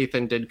 but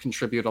Nathan did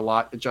contribute a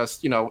lot. It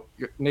just,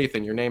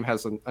 Nathan, your name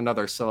has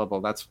another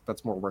syllable. That's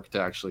more work to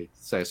actually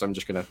say. So I'm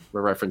just gonna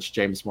reference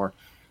James more.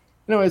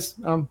 Anyways,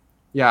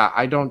 yeah,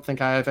 I don't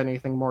think I have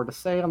anything more to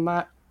say on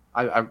that.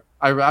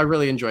 I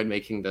really enjoyed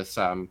making this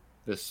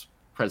this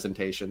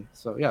presentation.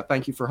 So yeah,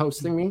 thank you for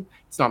hosting me.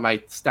 It's not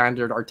my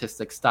standard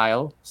artistic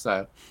style,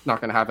 so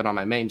not gonna have it on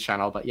my main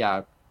channel. But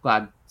yeah,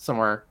 glad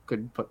somewhere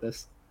could put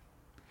this.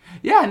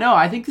 Yeah, no,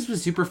 I think this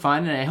was super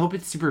fun, and I hope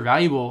it's super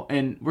valuable.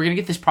 And we're going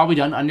to get this probably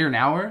done under an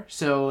hour.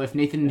 So if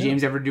Nathan and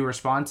James ever do a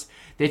response,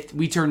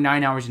 we turn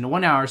 9 hours into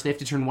 1 hour, so they have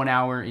to turn 1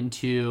 hour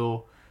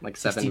into like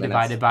 7 minutes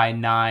divided by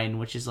 9,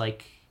 which is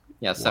like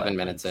 7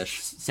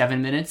 minutes-ish.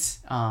 7 minutes.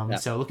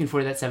 So looking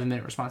forward to that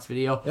 7-minute response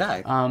video.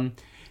 Yeah.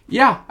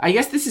 Yeah, I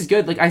guess this is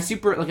good. Like I'm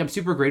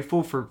super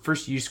grateful for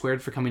first you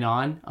Squared for coming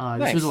on.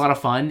 This was a lot of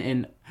fun,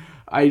 and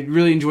I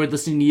really enjoyed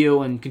listening to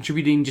you and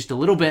contributing just a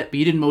little bit, but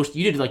you did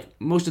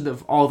most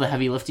of all the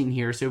heavy lifting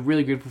here, so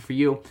really grateful for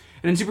you.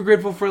 And I'm super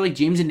grateful for like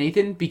James and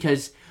Nathan,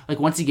 because like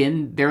once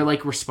again they're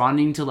like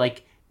responding to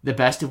like the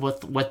best of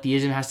what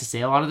theism has to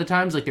say a lot of the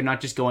times. Like they're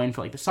not just going for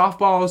like the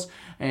softballs.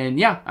 And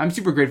yeah, I'm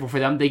super grateful for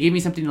them. They gave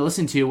me something to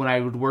listen to when I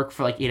would work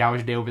for like 8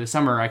 hours a day over the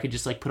summer. I could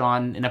just like put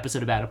on an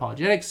episode of Bad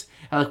Apologetics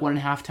at like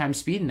 1.5 times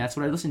speed, and that's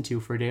what I listened to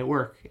for a day at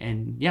work.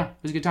 And yeah, it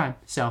was a good time.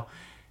 So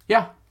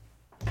yeah.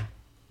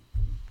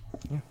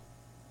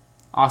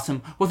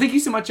 Awesome. Well, thank you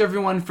so much,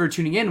 everyone, for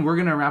tuning in. We're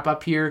going to wrap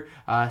up here.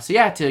 So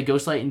yeah, to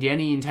Ghostlight and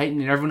Danny and Titan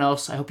and everyone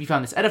else, I hope you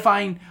found this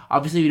edifying.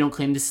 Obviously, we don't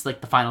claim this is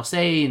like the final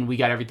say and we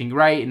got everything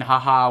right and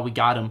haha, we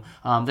got them.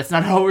 That's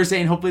not all we're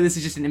saying. Hopefully, this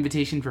is just an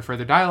invitation for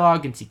further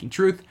dialogue and seeking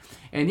truth.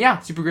 And yeah,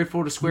 super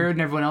grateful to Squared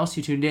and everyone else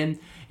who tuned in.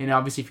 And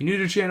obviously, if you're new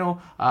to the channel,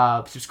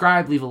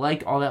 subscribe, leave a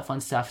like, all that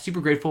fun stuff.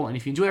 Super grateful. And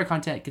if you enjoy our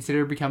content,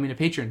 consider becoming a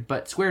patron.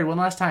 But Squared, one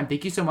last time,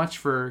 thank you so much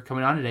for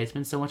coming on today. It's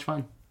been so much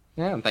fun.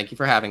 Yeah, and thank you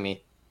for having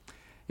me.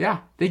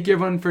 Yeah, thank you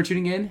everyone for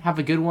tuning in. Have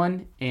a good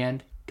one,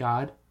 and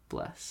God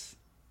bless.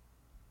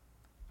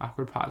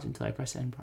 Awkward pause until I press end.